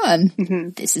going on? Mm-hmm.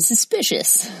 This is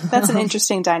suspicious. That's an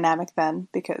interesting dynamic then,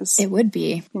 because it would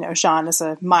be. You know, Jean is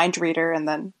a mind reader, and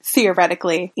then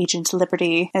theoretically Agent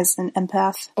Liberty is an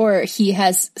empath. Or he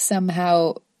has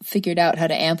somehow figured out how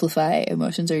to amplify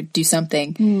emotions or do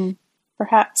something.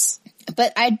 Perhaps.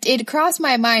 But it crossed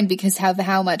my mind because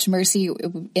how much Mercy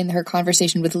in her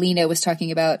conversation with Lena was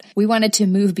talking about, we wanted to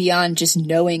move beyond just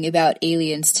knowing about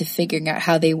aliens to figuring out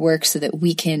how they work so that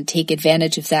we can take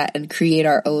advantage of that and create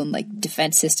our own like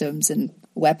defense systems and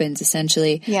weapons,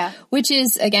 essentially. Yeah. Which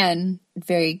is, again,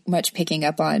 very much picking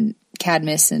up on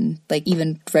Cadmus and like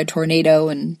even Red Tornado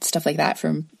and stuff like that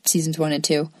from seasons 1 and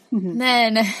 2. Mm-hmm. And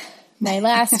then my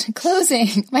last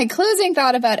closing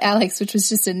thought about Alex, which was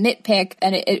just a nitpick,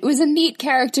 and it was a neat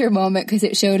character moment because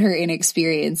it showed her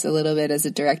inexperience a little bit as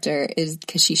a director, is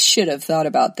because she should have thought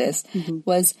about this,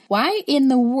 was why in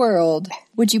the world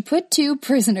would you put two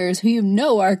prisoners who you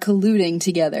know are colluding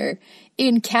together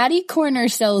in catty corner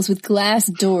cells with glass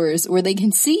doors where they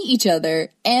can see each other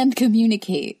and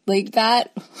communicate? Like,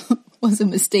 that was a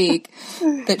mistake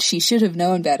that she should have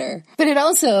known better. But it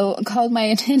also called my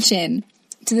attention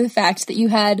to the fact that you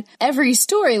had every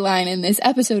storyline in this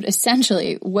episode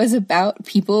essentially was about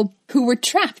people who were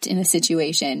trapped in a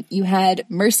situation. You had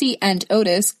Mercy and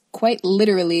Otis quite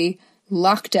literally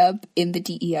locked up in the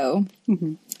DEO.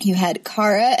 Mm-hmm. You had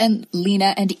Kara and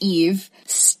Lena and Eve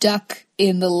stuck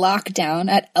in the lockdown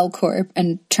at L-Corp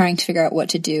and trying to figure out what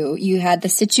to do. You had the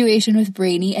situation with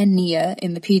Brainy and Nia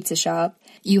in the pizza shop.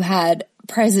 You had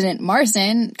President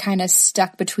Marston kind of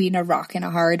stuck between a rock and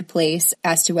a hard place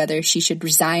as to whether she should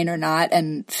resign or not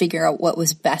and figure out what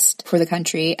was best for the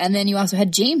country. And then you also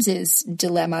had James's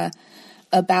dilemma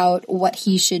about what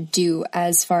he should do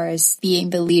as far as being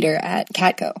the leader at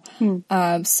Catco.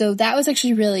 So that was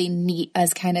actually really neat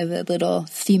as kind of a little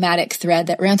thematic thread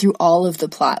that ran through all of the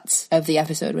plots of the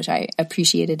episode, which I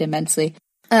appreciated immensely.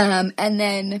 And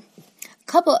then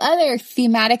couple other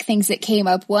thematic things that came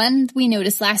up. One we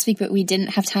noticed last week, but we didn't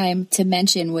have time to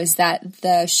mention, was that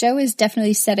the show is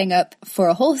definitely setting up for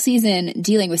a whole season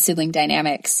dealing with sibling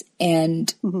dynamics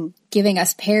and giving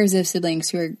us pairs of siblings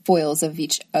who are foils of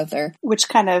each other. Which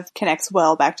kind of connects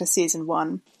well back to season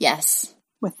 1. Yes.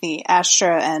 With the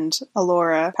Astra and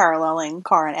Alora paralleling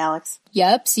Kara and Alex.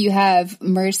 Yep, so you have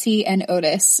Mercy and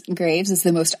Otis Graves is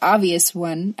the most obvious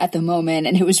one at the moment,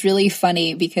 and it was really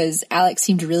funny because Alex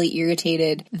seemed really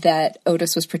irritated that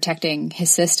Otis was protecting his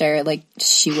sister, like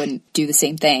she wouldn't do the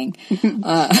same thing.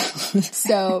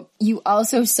 So you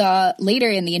also saw later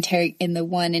in the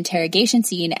one interrogation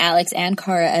scene, Alex and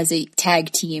Kara as a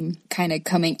tag team kind of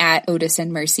coming at Otis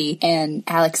and Mercy, and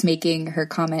Alex making her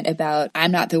comment about,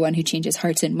 I'm not the one who changes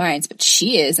hearts and minds, but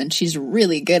she is, and she's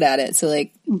really good at it. So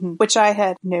like, which I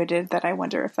had noted that I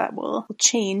wonder if that will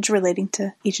change relating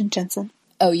to Agent Jensen.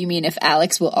 Oh, you mean if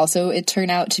Alex will also turn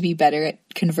out to be better at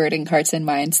converting hearts and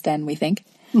minds than we think?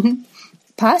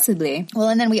 Possibly. Well,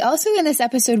 and then we also in this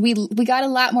episode, we got a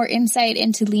lot more insight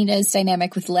into Lena's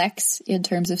dynamic with Lex in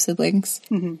terms of siblings.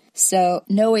 So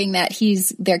knowing that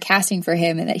they're casting for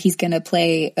him and that he's going to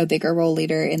play a bigger role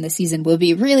later in the season will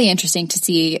be really interesting to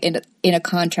see in a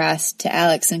contrast to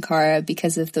Alex and Kara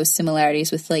because of those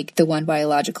similarities with like the one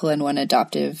biological and one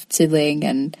adoptive sibling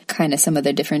and kind of some of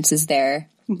the differences there.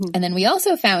 And then we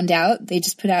also found out, they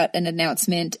just put out an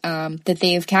announcement that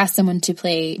they have cast someone to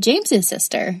play James's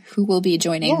sister, who will be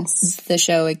joining the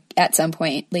show at some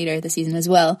point later this season as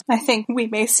well. I think we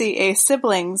may see a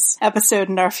siblings episode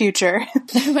in our future.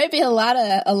 There might be a lot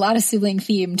of sibling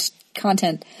themed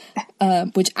content,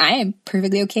 which I am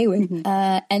perfectly okay with.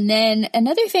 And then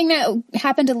another thing that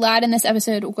happened a lot in this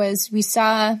episode was we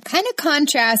saw kind of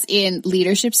contrast in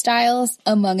leadership styles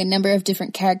among a number of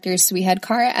different characters. So we had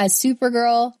Kara as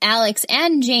Supergirl, Alex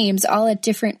and James all at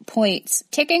different points,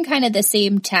 taking kind of the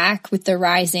same tack with the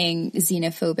rising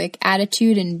xenophobic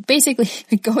attitude and basically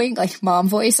going like mom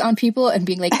voice on people and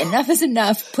being like, enough is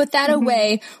enough, put that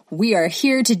away. We are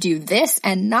here to do this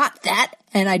and not that.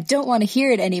 And I don't want to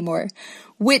hear it anymore.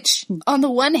 Which, on the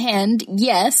one hand,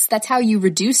 yes, that's how you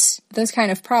reduce those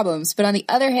kind of problems. But on the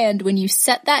other hand, when you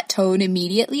set that tone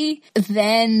immediately,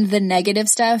 then the negative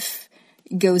stuff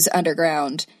goes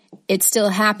underground. It's still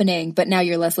happening, but now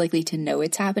you're less likely to know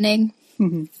it's happening.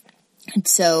 And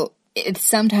so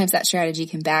sometimes that strategy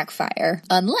can backfire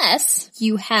unless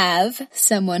you have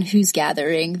someone who's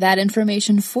gathering that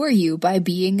information for you by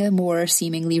being a more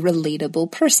seemingly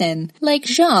relatable person, like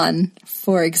Jean,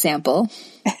 for example.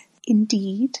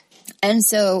 Indeed. And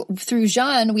so through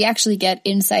Jean, we actually get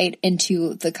insight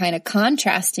into the kind of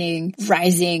contrasting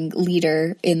rising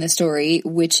leader in the story,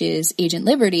 which is Agent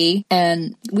Liberty.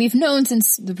 And we've known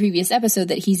since the previous episode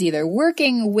that he's either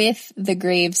working with the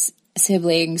Graves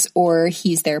siblings or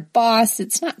he's their boss.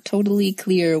 It's not totally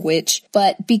clear which,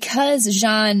 but because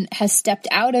Jean has stepped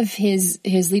out of his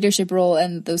leadership role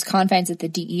and those confines at the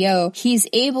DEO, he's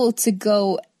able to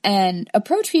go and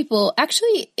approach people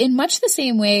actually in much the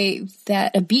same way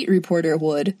that a beat reporter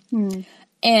would.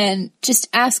 And just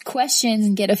ask questions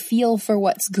and get a feel for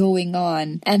what's going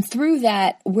on. And through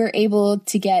that, we're able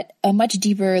to get a much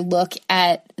deeper look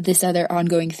at this other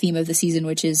ongoing theme of the season,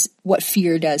 which is what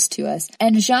fear does to us.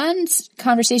 And Jean's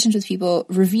conversations with people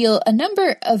reveal a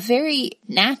number of very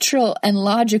natural and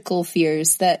logical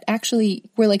fears that actually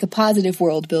were like a positive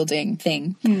world building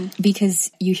thing.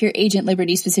 Because you hear Agent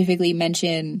Liberty specifically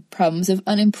mention problems of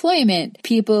unemployment,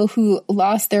 people who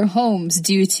lost their homes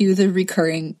due to the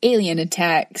recurring alien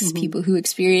attacks, people who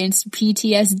experienced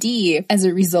PTSD as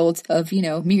a result of,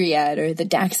 Myriad or the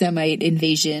Daxamite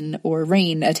invasion or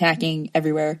Rain attacking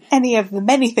everywhere. Any of the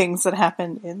many things that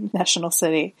happened in National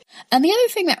City. And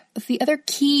the other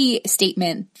key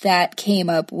statement that came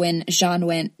up when Jean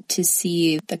went to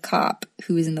see the cop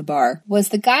who was in the bar was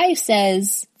the guy who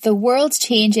says, "The world's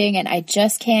changing and I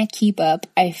just can't keep up.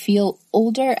 I feel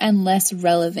older and less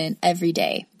relevant every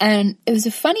day." And it was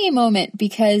a funny moment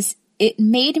because it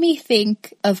made me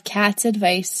think of Kat's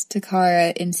advice to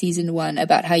Kara in season 1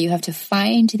 about how you have to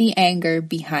find the anger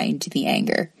behind the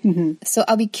anger. So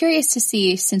I'll be curious to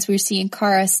see, since we're seeing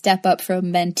Kara step up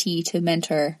from mentee to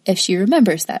mentor, if she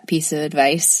remembers that piece of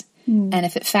advice and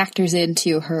if it factors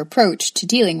into her approach to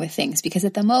dealing with things. Because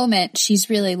at the moment, she's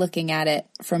really looking at it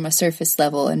from a surface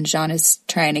level and Jean is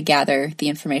trying to gather the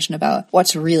information about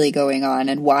what's really going on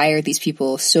and why are these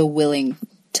people so willing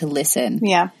to listen.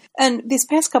 Yeah. And these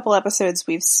past couple episodes,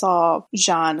 we've saw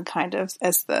Jean kind of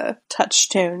as the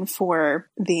touchstone for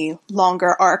the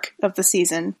longer arc of the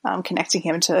season, connecting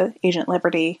him to Agent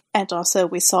Liberty. And also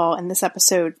we saw in this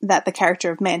episode that the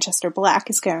character of Manchester Black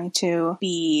is going to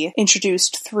be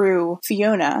introduced through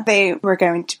Fiona. They were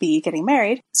going to be getting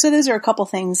married. So those are a couple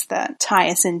things that tie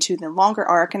us into the longer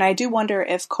arc. And I do wonder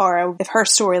if Kara, if her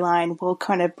storyline will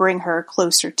kind of bring her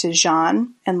closer to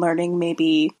Jean and learning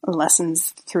maybe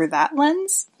lessons through that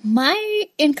lens. My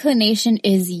inclination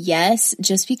is yes,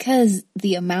 just because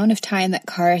the amount of time that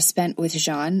Kara spent with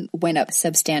Jean went up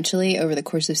substantially over the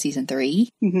course of season 3,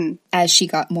 as she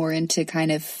got more into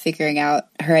kind of figuring out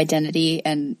her identity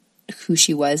and who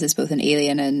she was as both an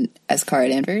alien and as Kara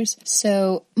Danvers.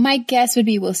 So my guess would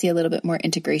be we'll see a little bit more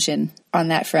integration on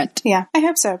that front. Yeah, I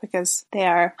hope so, because they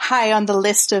are high on the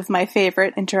list of my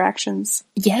favorite interactions.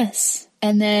 Yes.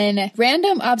 And then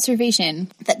random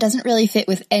observation that doesn't really fit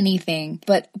with anything,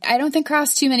 but I don't think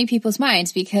crossed too many people's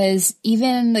minds because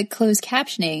even the closed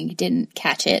captioning didn't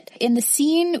catch it. In the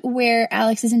scene where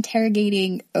Alex is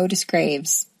interrogating Otis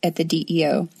Graves at the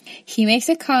DEO, he makes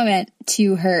a comment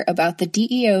to her about the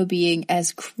DEO being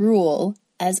as cruel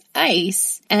as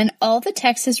ice, and all the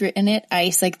text is written at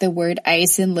ice, like the word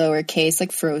ice in lowercase,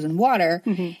 like frozen water.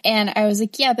 And I was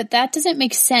like, yeah, but that doesn't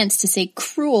make sense to say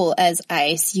cruel as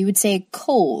ice. You would say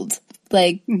cold.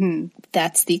 Like,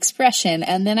 that's the expression.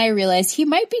 And then I realized he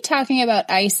might be talking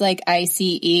about ICE like ICE,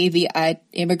 the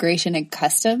Immigration and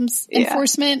Customs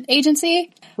Enforcement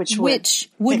Agency. Which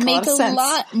would make a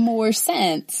lot more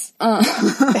sense. And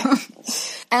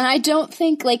I don't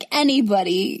think, like,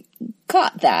 anybody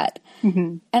caught that.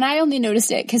 And I only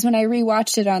noticed it because when I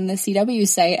rewatched it on the CW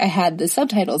site, I had the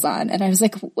subtitles on, and I was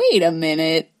like, wait a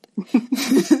minute.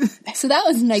 So that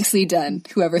was nicely done,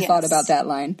 whoever thought about that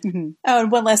line. Oh,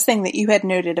 and one last thing that you had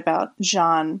noted about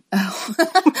Jean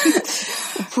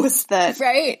was that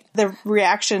the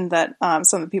reaction that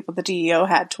some of the people at the DEO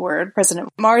had toward President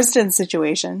Marsden's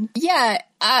situation. Yeah,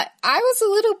 I was a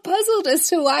little puzzled as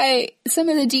to why some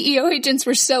of the DEO agents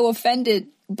were so offended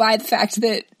by the fact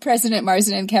that President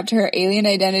Marsden kept her alien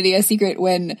identity a secret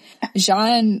when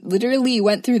Jean literally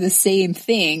went through the same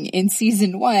thing in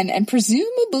season 1, and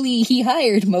presumably he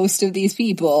hired most of these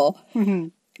people.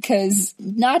 Because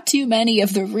not too many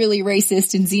of the really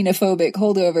racist and xenophobic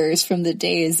holdovers from the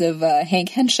days of Hank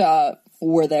Henshaw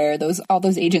were there. All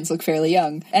those agents look fairly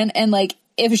young. And like,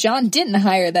 if Jean didn't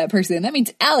hire that person, that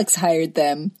means Alex hired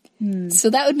them. So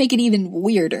that would make it even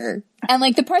weirder. And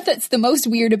like, the part that's the most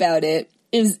weird about it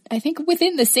is, I think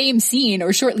within the same scene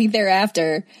or shortly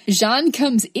thereafter, Jean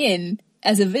comes in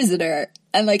as a visitor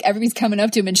and like everybody's coming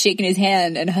up to him and shaking his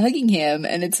hand and hugging him.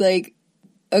 And it's like,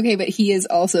 okay, but he is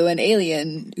also an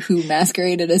alien who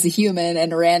masqueraded as a human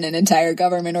and ran an entire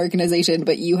government organization,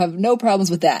 but you have no problems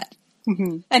with that.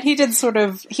 And he did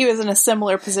he was in a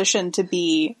similar position to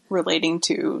be relating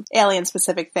to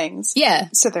alien-specific things. Yeah.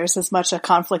 So there's as much a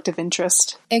conflict of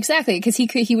interest. Exactly, because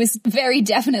he was very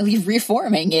definitely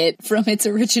reforming it from its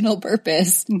original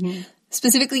purpose.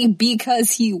 Specifically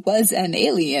because he was an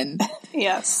alien.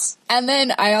 Yes. And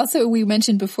then we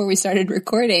mentioned before we started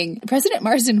recording, President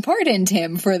Marsden pardoned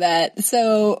him for that.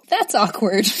 So that's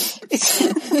awkward.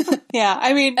 Yeah,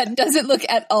 I mean, that doesn't look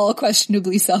at all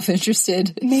questionably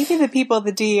self-interested. Maybe the people at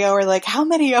the DEO are like, how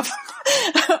many of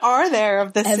them are there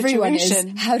of this Everyone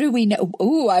situation? How do we know?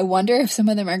 Ooh, I wonder if some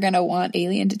of them are going to want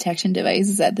alien detection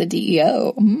devices at the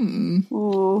DEO.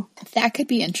 Ooh. That could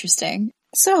be interesting.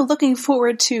 So, looking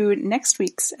forward to next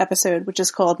week's episode, which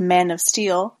is called Man of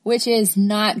Steel. Which is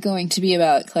not going to be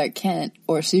about Clark Kent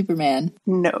or Superman.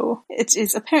 No. It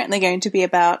is apparently going to be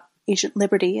about Agent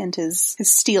Liberty and his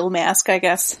steel mask, I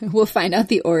guess. We'll find out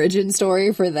the origin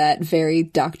story for that very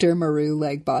Dr.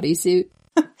 Maru-like bodysuit.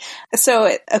 So,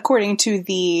 according to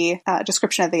the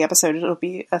description of the episode, it'll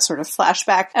be a sort of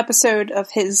flashback episode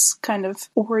of his kind of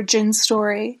origin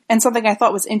story. And something I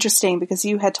thought was interesting, because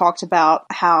you had talked about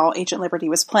how Agent Liberty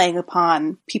was playing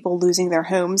upon people losing their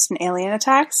homes in alien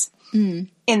attacks. In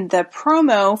the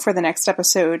promo for the next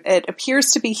episode, it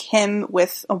appears to be him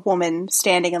with a woman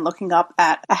standing and looking up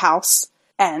at a house,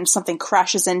 and something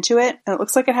crashes into it, and it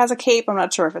looks like it has a cape. I'm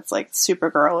not sure if it's like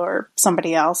Supergirl or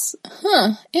somebody else.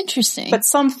 Huh, interesting. But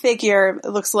some figure, it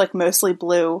looks like mostly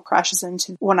blue, crashes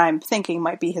into what I'm thinking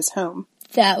might be his home.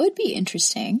 That would be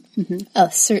interesting.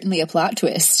 Certainly a plot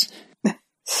twist.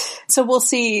 So we'll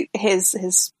see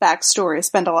his backstory,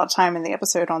 spend a lot of time in the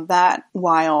episode on that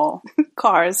while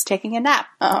Kara's taking a nap.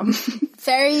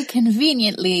 Very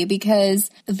conveniently, because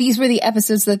these were the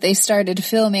episodes that they started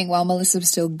filming while Melissa was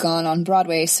still gone on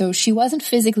Broadway, so she wasn't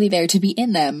physically there to be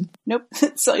in them. Nope.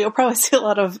 So you'll probably see a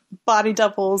lot of body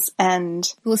doubles, and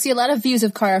we'll see a lot of views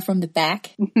of Kara from the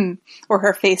back. Or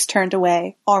her face turned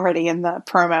away already in the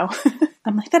promo.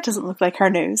 I'm like, that doesn't look like her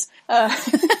nose.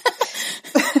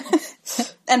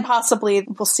 And possibly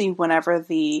we'll see whenever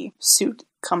the suit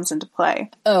comes into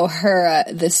play. Oh,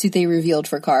 the suit they revealed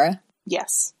for Kara?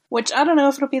 Yes. Which I don't know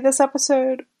if it'll be this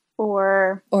episode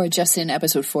or just in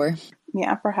episode 4.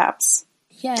 Yeah, perhaps.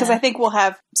 Yeah. Because I think we'll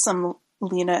have some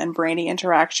Lena and Brainy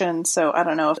interaction. So I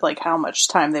don't know if like how much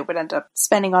time they would end up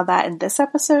spending on that in this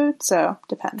episode. So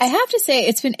depends. I have to say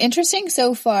it's been interesting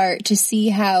so far to see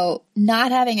how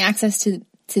not having access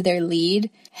to their lead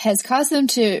has caused them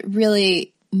to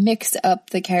really mix up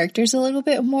the characters a little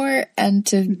bit more and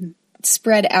to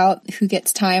spread out who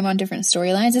gets time on different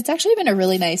storylines. It's actually been a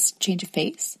really nice change of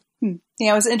pace.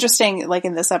 Yeah, it was interesting, like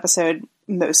in this episode,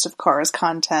 most of Kara's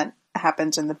content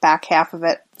happened in the back half of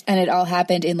it. And it all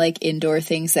happened in like indoor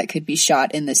things that could be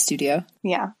shot in the studio.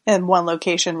 Yeah, in one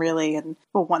location really, and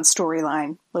one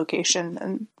storyline location,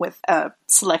 and with a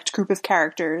select group of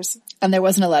characters. And there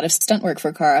wasn't a lot of stunt work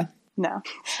for Kara. No.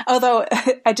 Although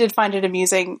I did find it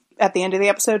amusing at the end of the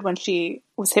episode when she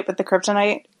was hit with the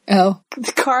kryptonite. Oh.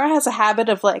 Kara has a habit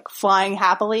of like flying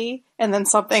happily and then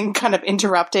something kind of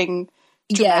interrupting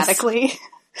dramatically. Yes.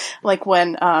 Like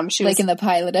when she was... Like in the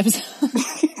pilot episode.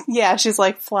 Yeah, she's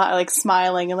like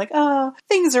smiling and like, oh,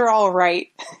 things are all right.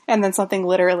 And then something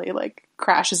literally like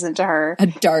crashes into her. A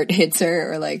dart hits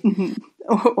her or like...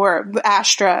 Or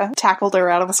Astra tackled her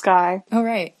out of the sky. Oh,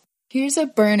 right. Here's a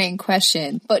burning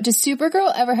question. But does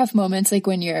Supergirl ever have moments like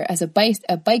when you're as a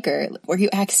biker where you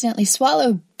accidentally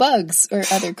swallow bugs or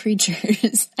other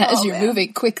creatures as you're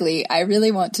moving quickly? I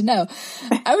really want to know.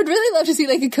 I would really love to see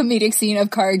like a comedic scene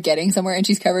of Kara getting somewhere and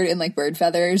she's covered in like bird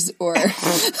feathers or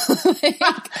like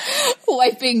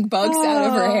wiping bugs out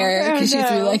of her hair because she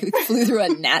flew through a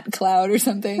gnat cloud or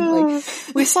something. Like,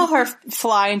 we saw her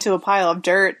fly into a pile of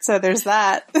dirt, so there's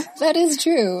that. That is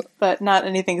true. But not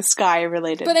anything sky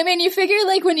related. But I mean, you figure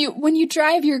like when you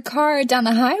drive your car down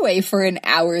the highway for an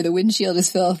hour, the windshield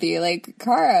is filthy. Like,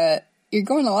 Kara, you're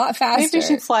going a lot faster. Maybe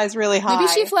she flies really high.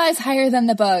 Maybe she flies higher than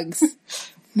the bugs.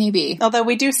 Maybe. Although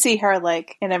we do see her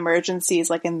like in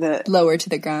emergencies, like in the lower to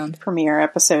the ground premiere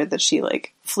episode that she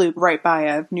like flew right by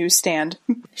a newsstand.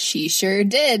 She sure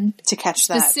did. To catch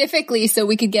that. Specifically so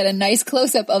we could get a nice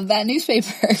close-up of that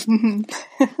newspaper.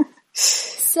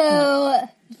 So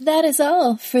that is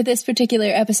all for this particular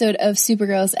episode of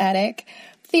Supergirl's Attic.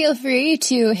 Feel free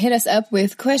to hit us up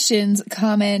with questions,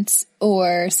 comments,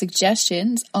 or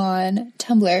suggestions on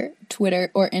Tumblr,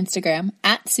 Twitter, or Instagram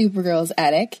at Supergirl's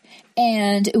Attic.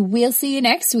 And we'll see you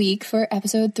next week for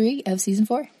episode 3 of season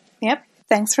 4. Yep.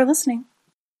 Thanks for listening.